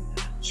place.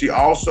 She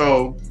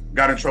also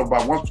got in trouble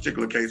by one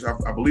particular case.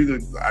 I believe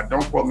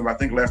don't quote me, but I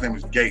think the last name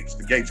is Gates,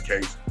 the Gates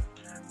case,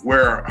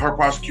 where her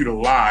prosecutor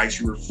lied.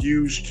 She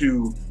refused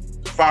to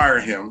fire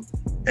him,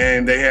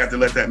 and they had to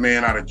let that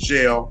man out of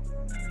jail.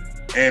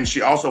 And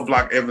she also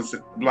blocked evidence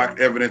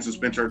and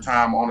spent her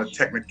time on a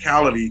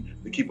technicality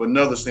to keep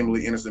another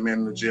seemingly innocent man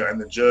in the jail,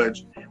 and the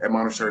judge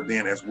admonished her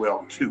then as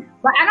well too.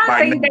 But I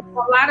don't think that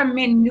a lot of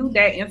men knew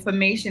that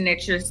information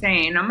that you're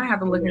saying. I'm gonna have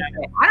to look into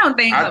that. I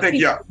think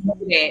people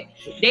knew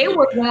that. They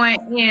were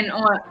going in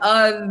on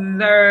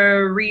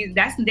other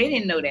reasons. They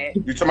didn't know that.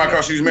 You talking about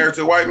because she's married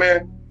to a white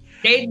man?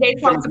 They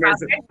talked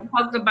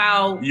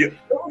about. You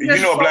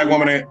know, a black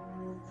woman ain't.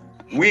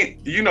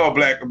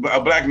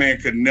 A black man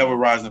could never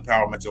rise in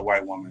empowerment to a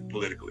white woman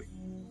politically,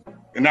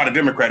 and not a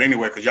Democrat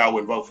anyway, because y'all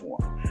wouldn't vote for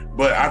him.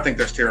 But I think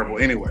that's terrible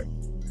anyway.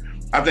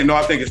 I think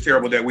it's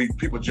terrible that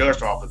people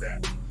judged off of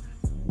that.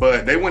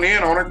 But they went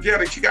in on her.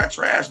 Yeah, she got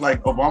trashed.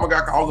 Like Obama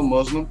got called a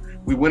Muslim.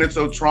 We went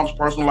into Trump's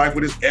personal life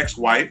with his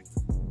ex-wife,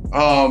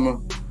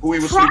 who he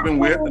was sleeping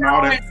with, and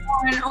all that.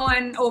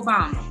 On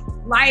Obama,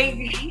 like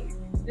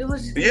it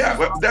was. Yeah,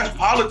 but that's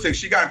politics.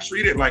 She got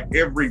treated like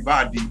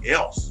everybody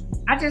else.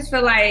 I just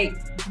feel like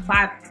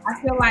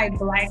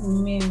black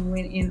men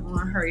went in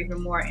on her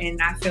even more, and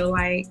I feel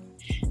like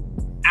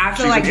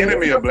she's an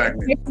enemy of black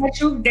men.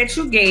 That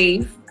you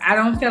gave. I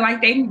don't feel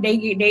like they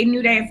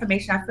knew that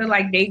information. I feel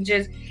like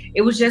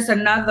it was just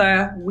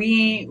another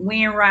we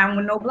ain't riding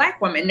with no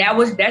black woman.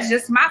 That's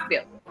just my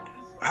feeling.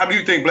 How do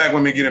you think black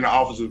women get into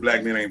office with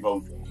black men ain't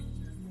voting for?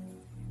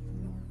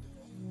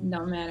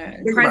 No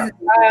matter.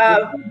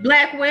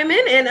 Black women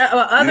and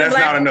other that's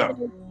black not enough.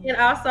 women, and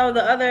also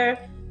the other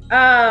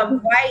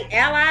white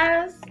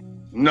allies.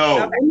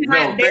 No.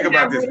 Think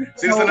about this.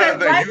 See, this another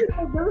thing. White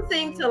people do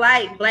seem to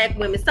like black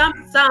women.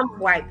 Some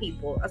white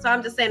people. So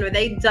I'm just saying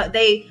that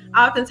they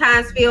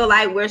oftentimes feel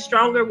like we're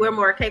stronger, we're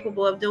more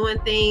capable of doing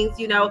things.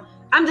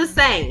 I'm just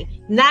saying,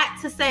 not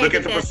to say look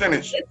at the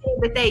percentage,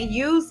 but they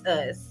use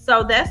us.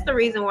 So that's the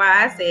reason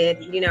why I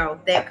said,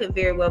 that could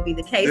very well be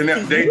the case. And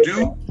they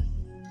do.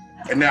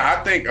 And now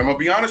I think, I'm gonna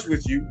be honest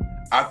with you,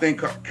 I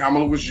think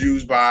Kamala was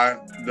used by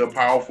the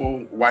powerful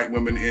white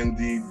women in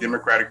the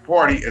Democratic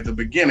Party at the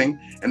beginning,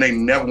 and they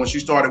never, when she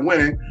started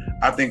winning,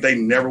 I think they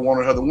never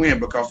wanted her to win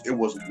because it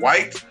was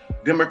white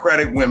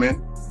Democratic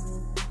women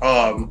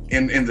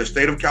in the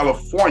state of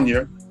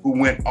California who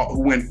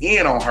went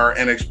in on her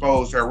and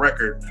exposed her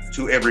record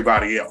to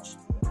everybody else.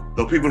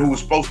 The people who were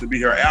supposed to be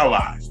her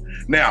allies.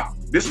 Now,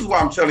 this is why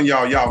I'm telling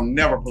y'all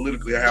never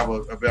politically have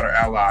a better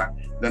ally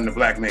than the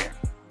black man.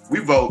 We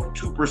vote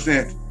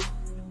 2%.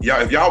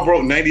 If y'all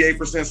vote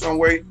 98% some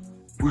way,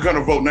 we're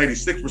gonna vote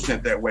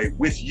 96% that way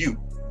with you.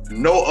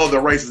 No other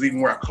races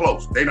even were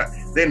close. They're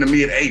in the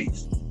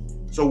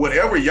mid-80s. So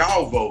whatever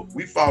y'all vote,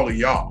 we follow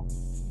y'all.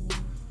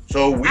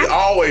 So we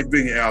always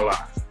been your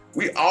allies.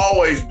 We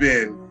always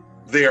been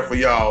there for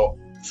y'all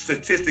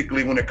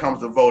statistically when it comes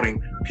to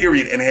voting,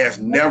 period, and has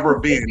never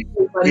been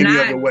any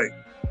other way.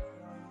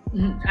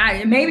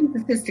 Maybe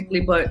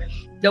statistically, but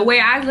the way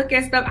I look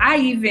at stuff,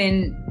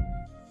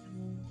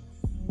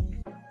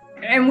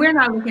 and we're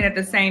not looking at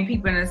the same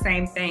people and the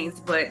same things,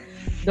 but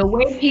the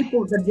way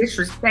the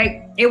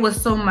disrespect, it was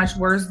so much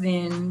worse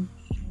than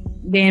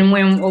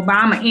when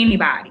Obama,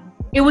 anybody.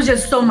 It was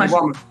just so much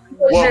worse.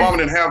 Obama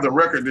didn't have the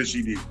record that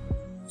she did.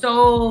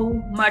 So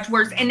much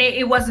worse. And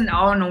it wasn't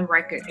all no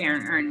record,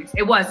 Ernest.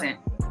 It wasn't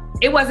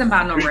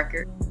about no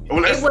record.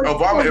 Well, if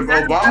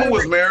Obama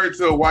was married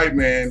to a white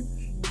man,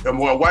 a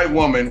white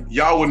woman,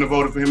 y'all wouldn't have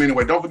voted for him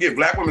anyway. Don't forget,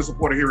 black women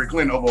supported Hillary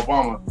Clinton over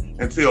Obama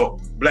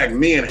until black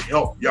men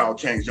helped y'all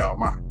change y'all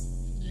mind.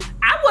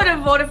 I would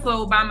have voted for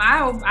Obama.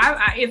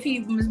 I if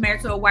he was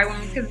married to a white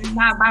woman, because it's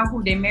not about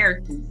who they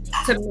married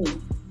to me.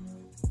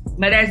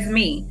 But that's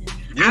me.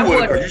 You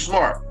would have. You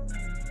smart.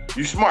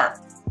 You smart.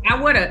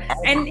 I would have.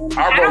 And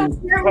I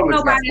don't care who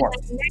nobody's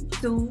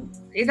next to.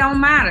 It don't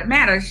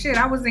matter. Shit,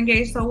 I was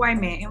engaged to a white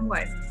man. And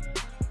what?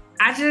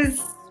 I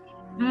just...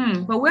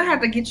 but we'll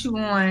have to get you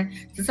on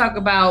to talk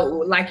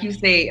about, like you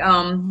say,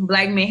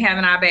 black men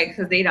having our back,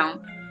 because they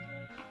don't.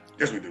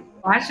 Yes, we do.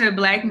 Why should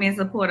black men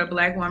support a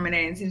black woman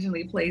that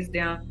intentionally placed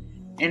them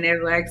and their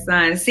black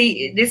son?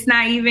 See, this is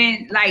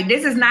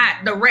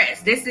not the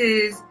rest. This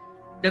is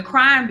the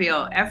crime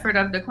bill, effort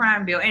of the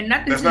crime bill, and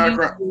nothing That's not a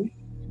crime.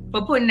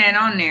 For putting that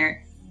on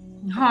there.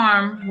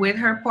 Harm with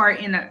her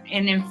part in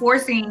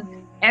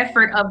enforcing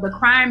effort of the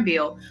crime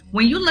bill.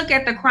 When you look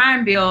at the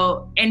crime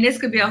bill, and this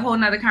could be a whole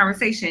nother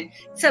conversation,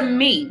 to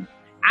me,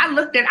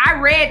 I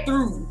read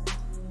through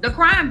the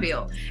crime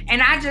bill,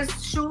 and I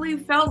just truly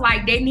felt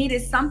like they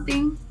needed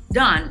something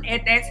done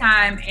at that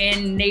time,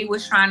 and they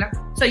was trying to.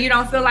 So you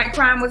don't feel like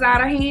crime was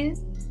out of hand?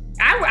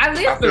 I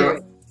lived through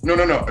it.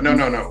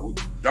 No.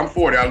 I'm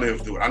 40. I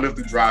lived through it. I lived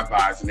through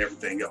drive-bys and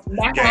everything else,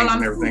 gangs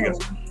and everything else.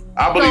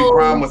 I believe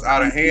crime was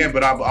out of hand,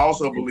 but I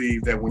also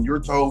believe that when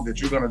you're told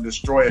that you're going to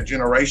destroy a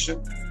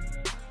generation,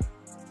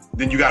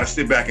 then you got to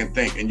sit back and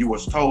think. And you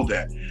was told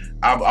that.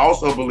 I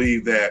also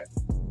believe that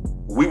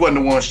we wasn't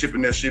the ones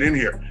shipping that shit in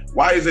here.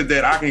 Why is it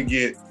that I can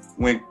get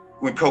when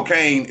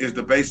cocaine is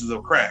the basis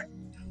of crack?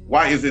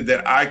 Why is it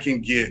that I can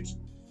get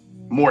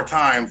more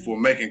time for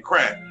making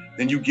crack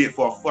than you get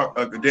for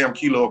a damn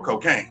kilo of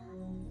cocaine?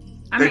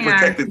 They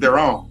protected their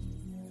own.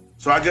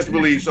 So I just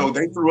believe, so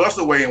they threw us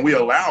away and we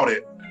allowed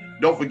it.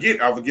 Don't forget,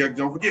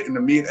 in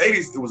the mid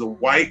 80s, it was a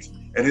white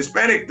and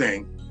Hispanic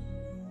thing.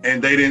 And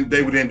they didn't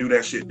do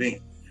that shit then.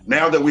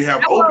 Now that we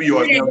have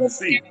opioids,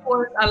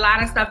 a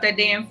lot of stuff that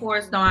they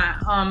enforced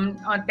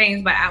on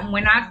things. But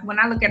when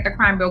I look at the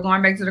crime bill,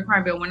 going back to the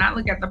crime bill, when I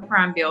look at the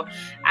crime bill,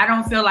 I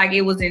don't feel like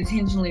it was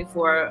intentionally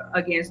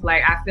against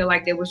black. I feel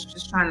like they was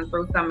just trying to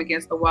throw something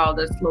against the wall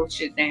to slow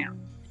shit down.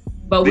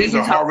 But these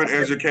are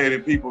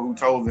Harvard-educated people who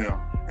told them,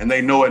 and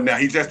they know it now.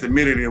 He just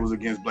admitted it was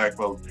against black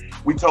folks.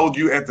 We told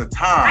you at the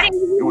time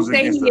it was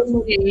against us.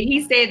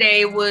 He said that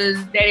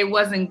it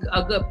wasn't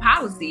a good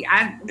policy.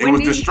 It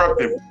was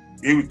destructive.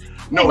 It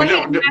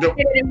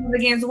was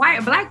against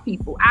black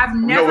people. I've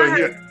never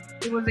heard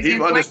it was against.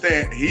 He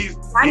understand. He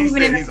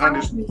said he's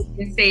understood.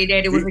 Say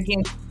that it was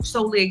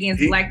solely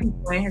against black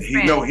people and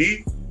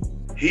Hispanics.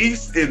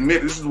 He's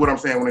admitted, this is what I'm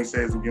saying when he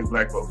says against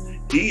black folks.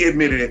 He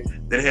admitted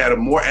that it had a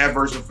more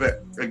adverse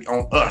effect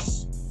on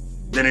us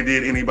than it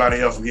did anybody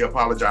else, and he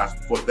apologized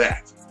for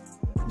that.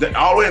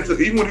 All the way into,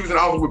 even when he was in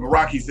office with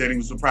Barack, he said he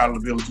was so proud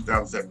of the bill in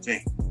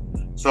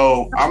 2017.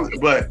 So,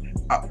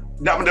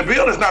 the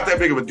bill is not that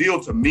big of a deal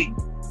to me,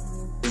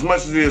 as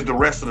much as it is the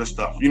rest of the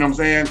stuff. You know what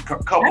I'm saying?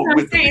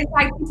 It's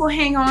like people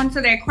hang on to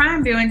that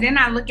crime bill, and then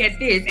I look at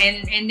this,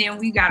 and then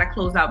we got to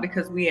close out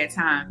because we had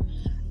time.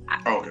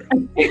 Okay.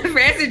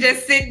 Francis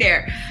just sit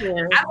there.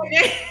 Yeah.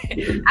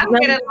 I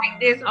look at it like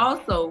this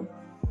also.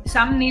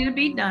 Something needs to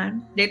be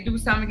done. They threw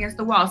something against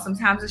the wall.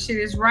 Sometimes the shit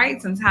is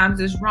right, sometimes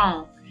it's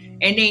wrong.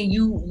 And then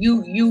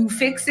you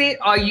fix it,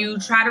 or you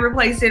try to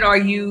replace it, or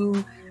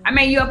you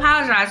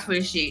apologize for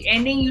the shit,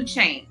 and then you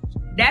change.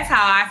 That's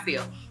how I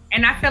feel.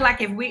 And I feel like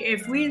if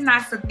we're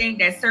not to think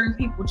that certain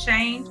people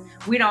change,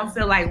 we don't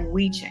feel like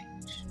we change.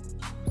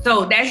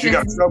 So that's you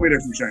got to tell me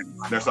that you change.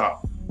 That's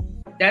all.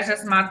 That's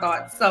just my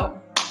thoughts.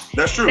 So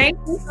that's true. Thank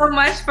you so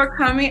much for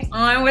coming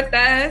on with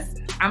us.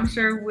 I'm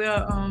sure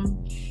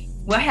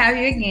we'll have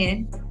you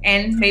again,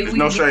 and maybe it's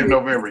No Shave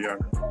November, young.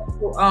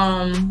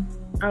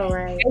 All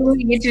right. Maybe we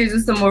can get you to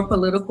some more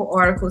political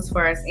articles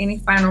for us. Any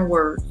final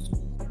words?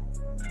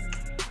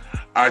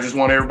 I just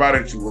want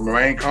everybody to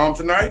remain calm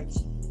tonight.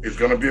 It's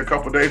going to be a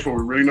couple days before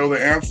we really know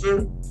the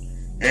answer.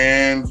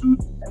 And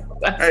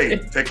hey,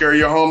 take care of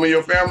your home and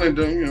your family. And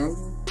do,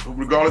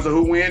 regardless of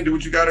who wins, do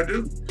what you got to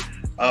do.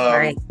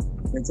 Right.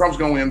 And Trump's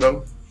going to win,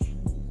 though.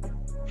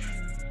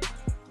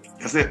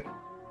 That's it.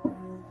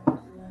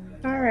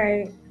 All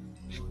right.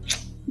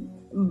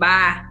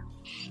 Bye.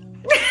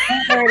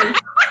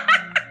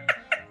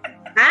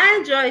 I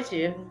enjoyed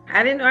you.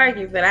 I didn't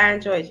argue, but I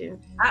enjoyed you.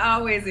 I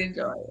always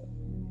enjoy it.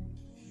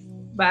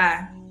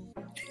 Bye.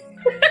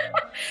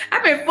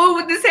 I've been fooled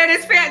with this head.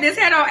 This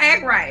head don't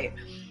act right.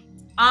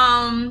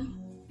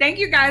 Thank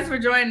you guys for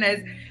joining us.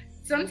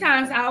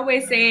 Sometimes I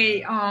always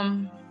say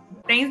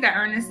things that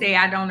Ernest say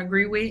I don't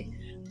agree with,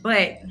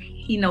 but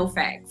he know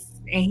facts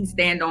and he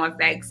stand on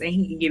facts and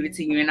he can give it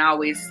to you, and I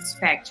always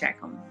fact check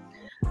him.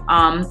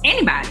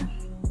 Anybody.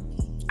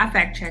 I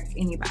fact check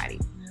anybody.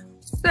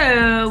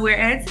 So we're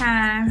at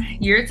time.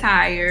 You're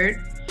tired.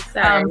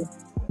 Sorry.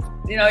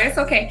 It's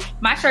okay.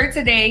 My shirt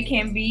today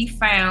can be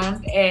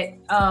found at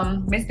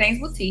Miss Thing's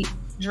Boutique,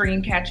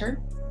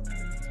 Dreamcatcher,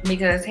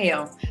 because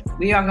hell,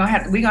 we're gonna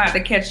have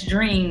to catch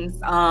dreams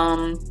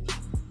no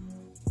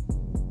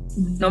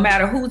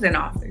matter who's in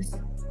office.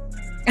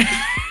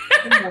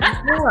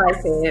 I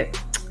like it.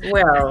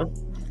 Well,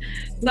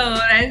 so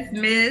that's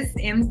Miss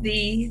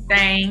MZ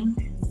Thing,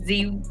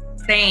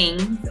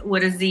 Things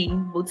with a Z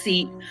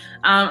Boutique,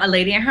 a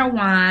lady in her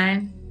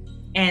wine,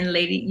 and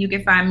you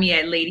can find me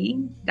at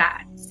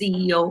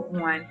lady.ceo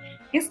on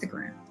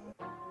Instagram.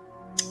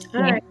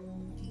 All right.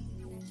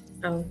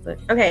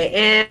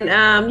 Okay,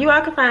 and you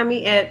all can find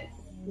me at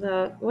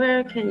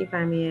where can you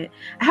find me at?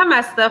 I have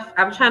my stuff.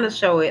 I'm trying to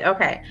show it.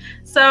 Okay,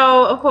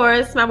 so of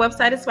course my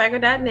website is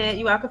swagger.net.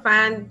 You all can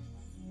find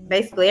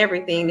basically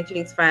everything that you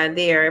need to find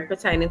there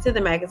pertaining to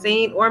the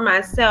magazine or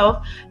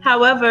myself.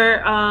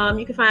 However,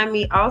 you can find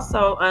me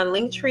also on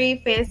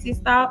Linktree Fancy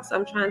Thoughts.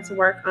 I'm trying to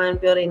work on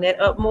building that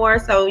up more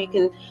so you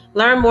can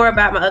learn more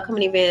about my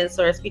upcoming events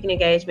or speaking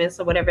engagements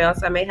or whatever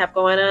else I may have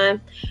going on.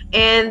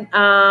 And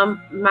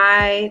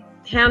my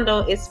handle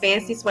is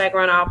Fancy Swagger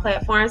on all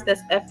platforms. That's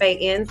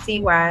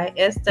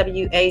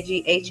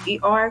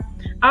FANCYSWAGHER.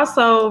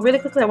 Also, really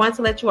quickly, I want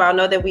to let you all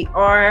know that we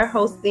are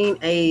hosting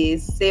a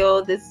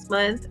sale this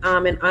month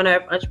in honor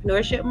of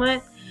Entrepreneurship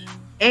Month,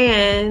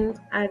 and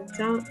I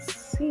don't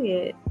see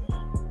it.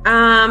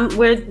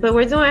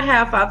 We're doing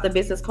half off the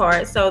business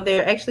cards, so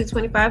they're actually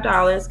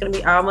 $25. It's going to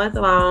be all month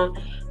long.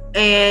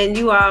 And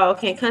you all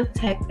can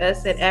contact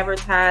us at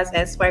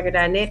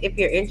advertise@swagger.net if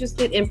you're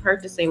interested in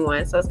purchasing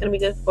one. So it's going to be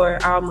good for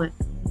all month.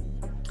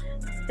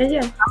 And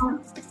yeah.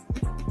 All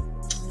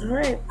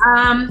right.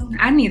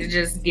 I need to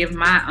just give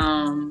my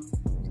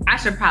I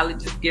should probably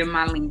just give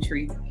my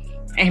Linktree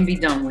and be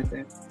done with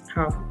it.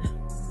 Oh.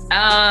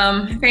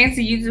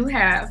 Fancy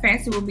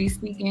will be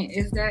speaking.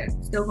 Is that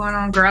still going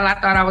on? Girl, I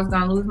thought I was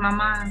gonna lose my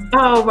mind.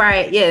 Oh,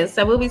 right. Yes.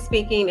 So we'll be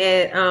speaking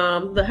at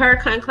the Her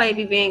Conclave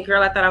event.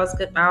 Girl, I thought I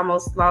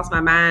almost lost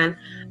my mind.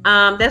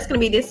 That's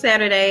gonna be this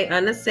Saturday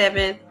on the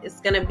 7th.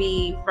 It's gonna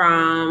be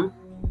from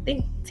I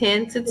think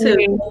 10 to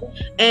 2.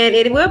 And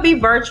it will be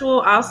virtual.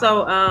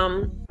 Also,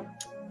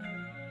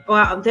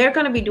 well, they're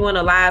gonna be doing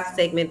a live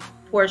segment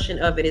portion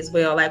of it as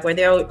well, like where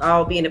they'll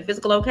all be in a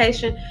physical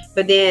location,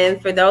 but then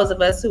for those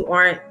of us who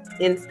aren't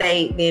in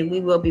state, then we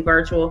will be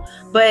virtual.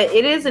 But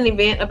it is an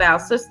event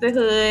about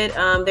sisterhood.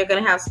 They're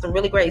going to have some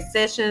really great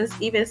sessions,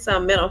 even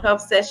some mental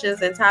health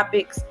sessions and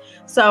topics.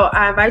 So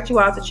I invite you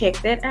all to check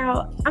that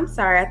out. I'm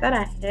sorry, I thought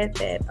I had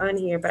that on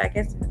here, but I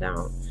guess I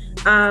don't.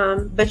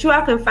 But you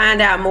all can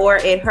find out more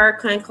at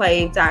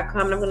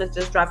herconclave.com. I'm going to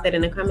just drop that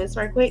in the comments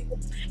right quick.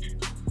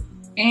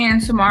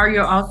 And tomorrow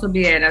you'll also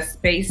be at a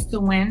Space to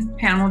Win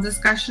panel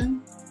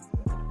discussion.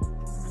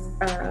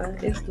 I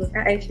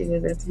actually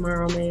was there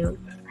tomorrow, ma'am.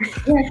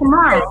 Yeah,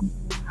 tomorrow.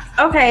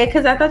 Okay,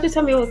 because I thought you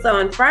told me it was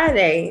on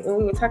Friday when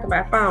we were talking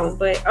about phone.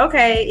 But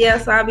okay, yeah,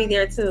 so I'll be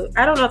there too.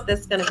 I don't know if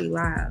that's going to be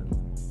live.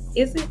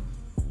 Is it?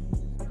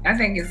 I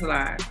think it's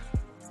live.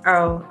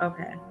 Oh,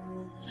 okay.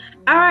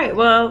 All right.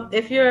 Well,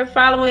 if you're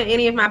following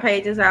any of my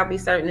pages, I'll be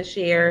certain to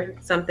share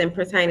something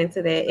pertaining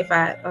to that if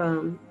I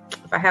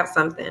have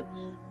something.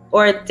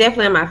 Or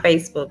definitely on my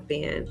Facebook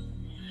then.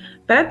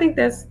 But I think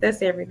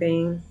that's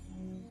everything.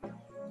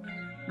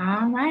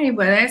 All right,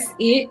 well that's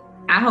it.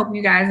 I hope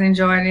you guys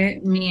enjoyed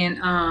it. Me and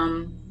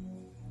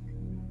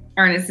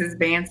Ernest's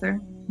banter.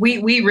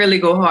 We really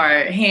go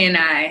hard, he and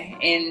I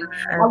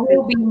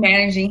will be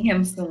managing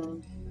him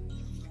soon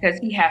because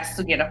he has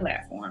to get a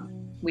platform.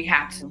 We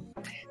have to.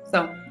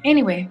 So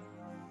anyway,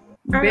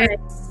 all right.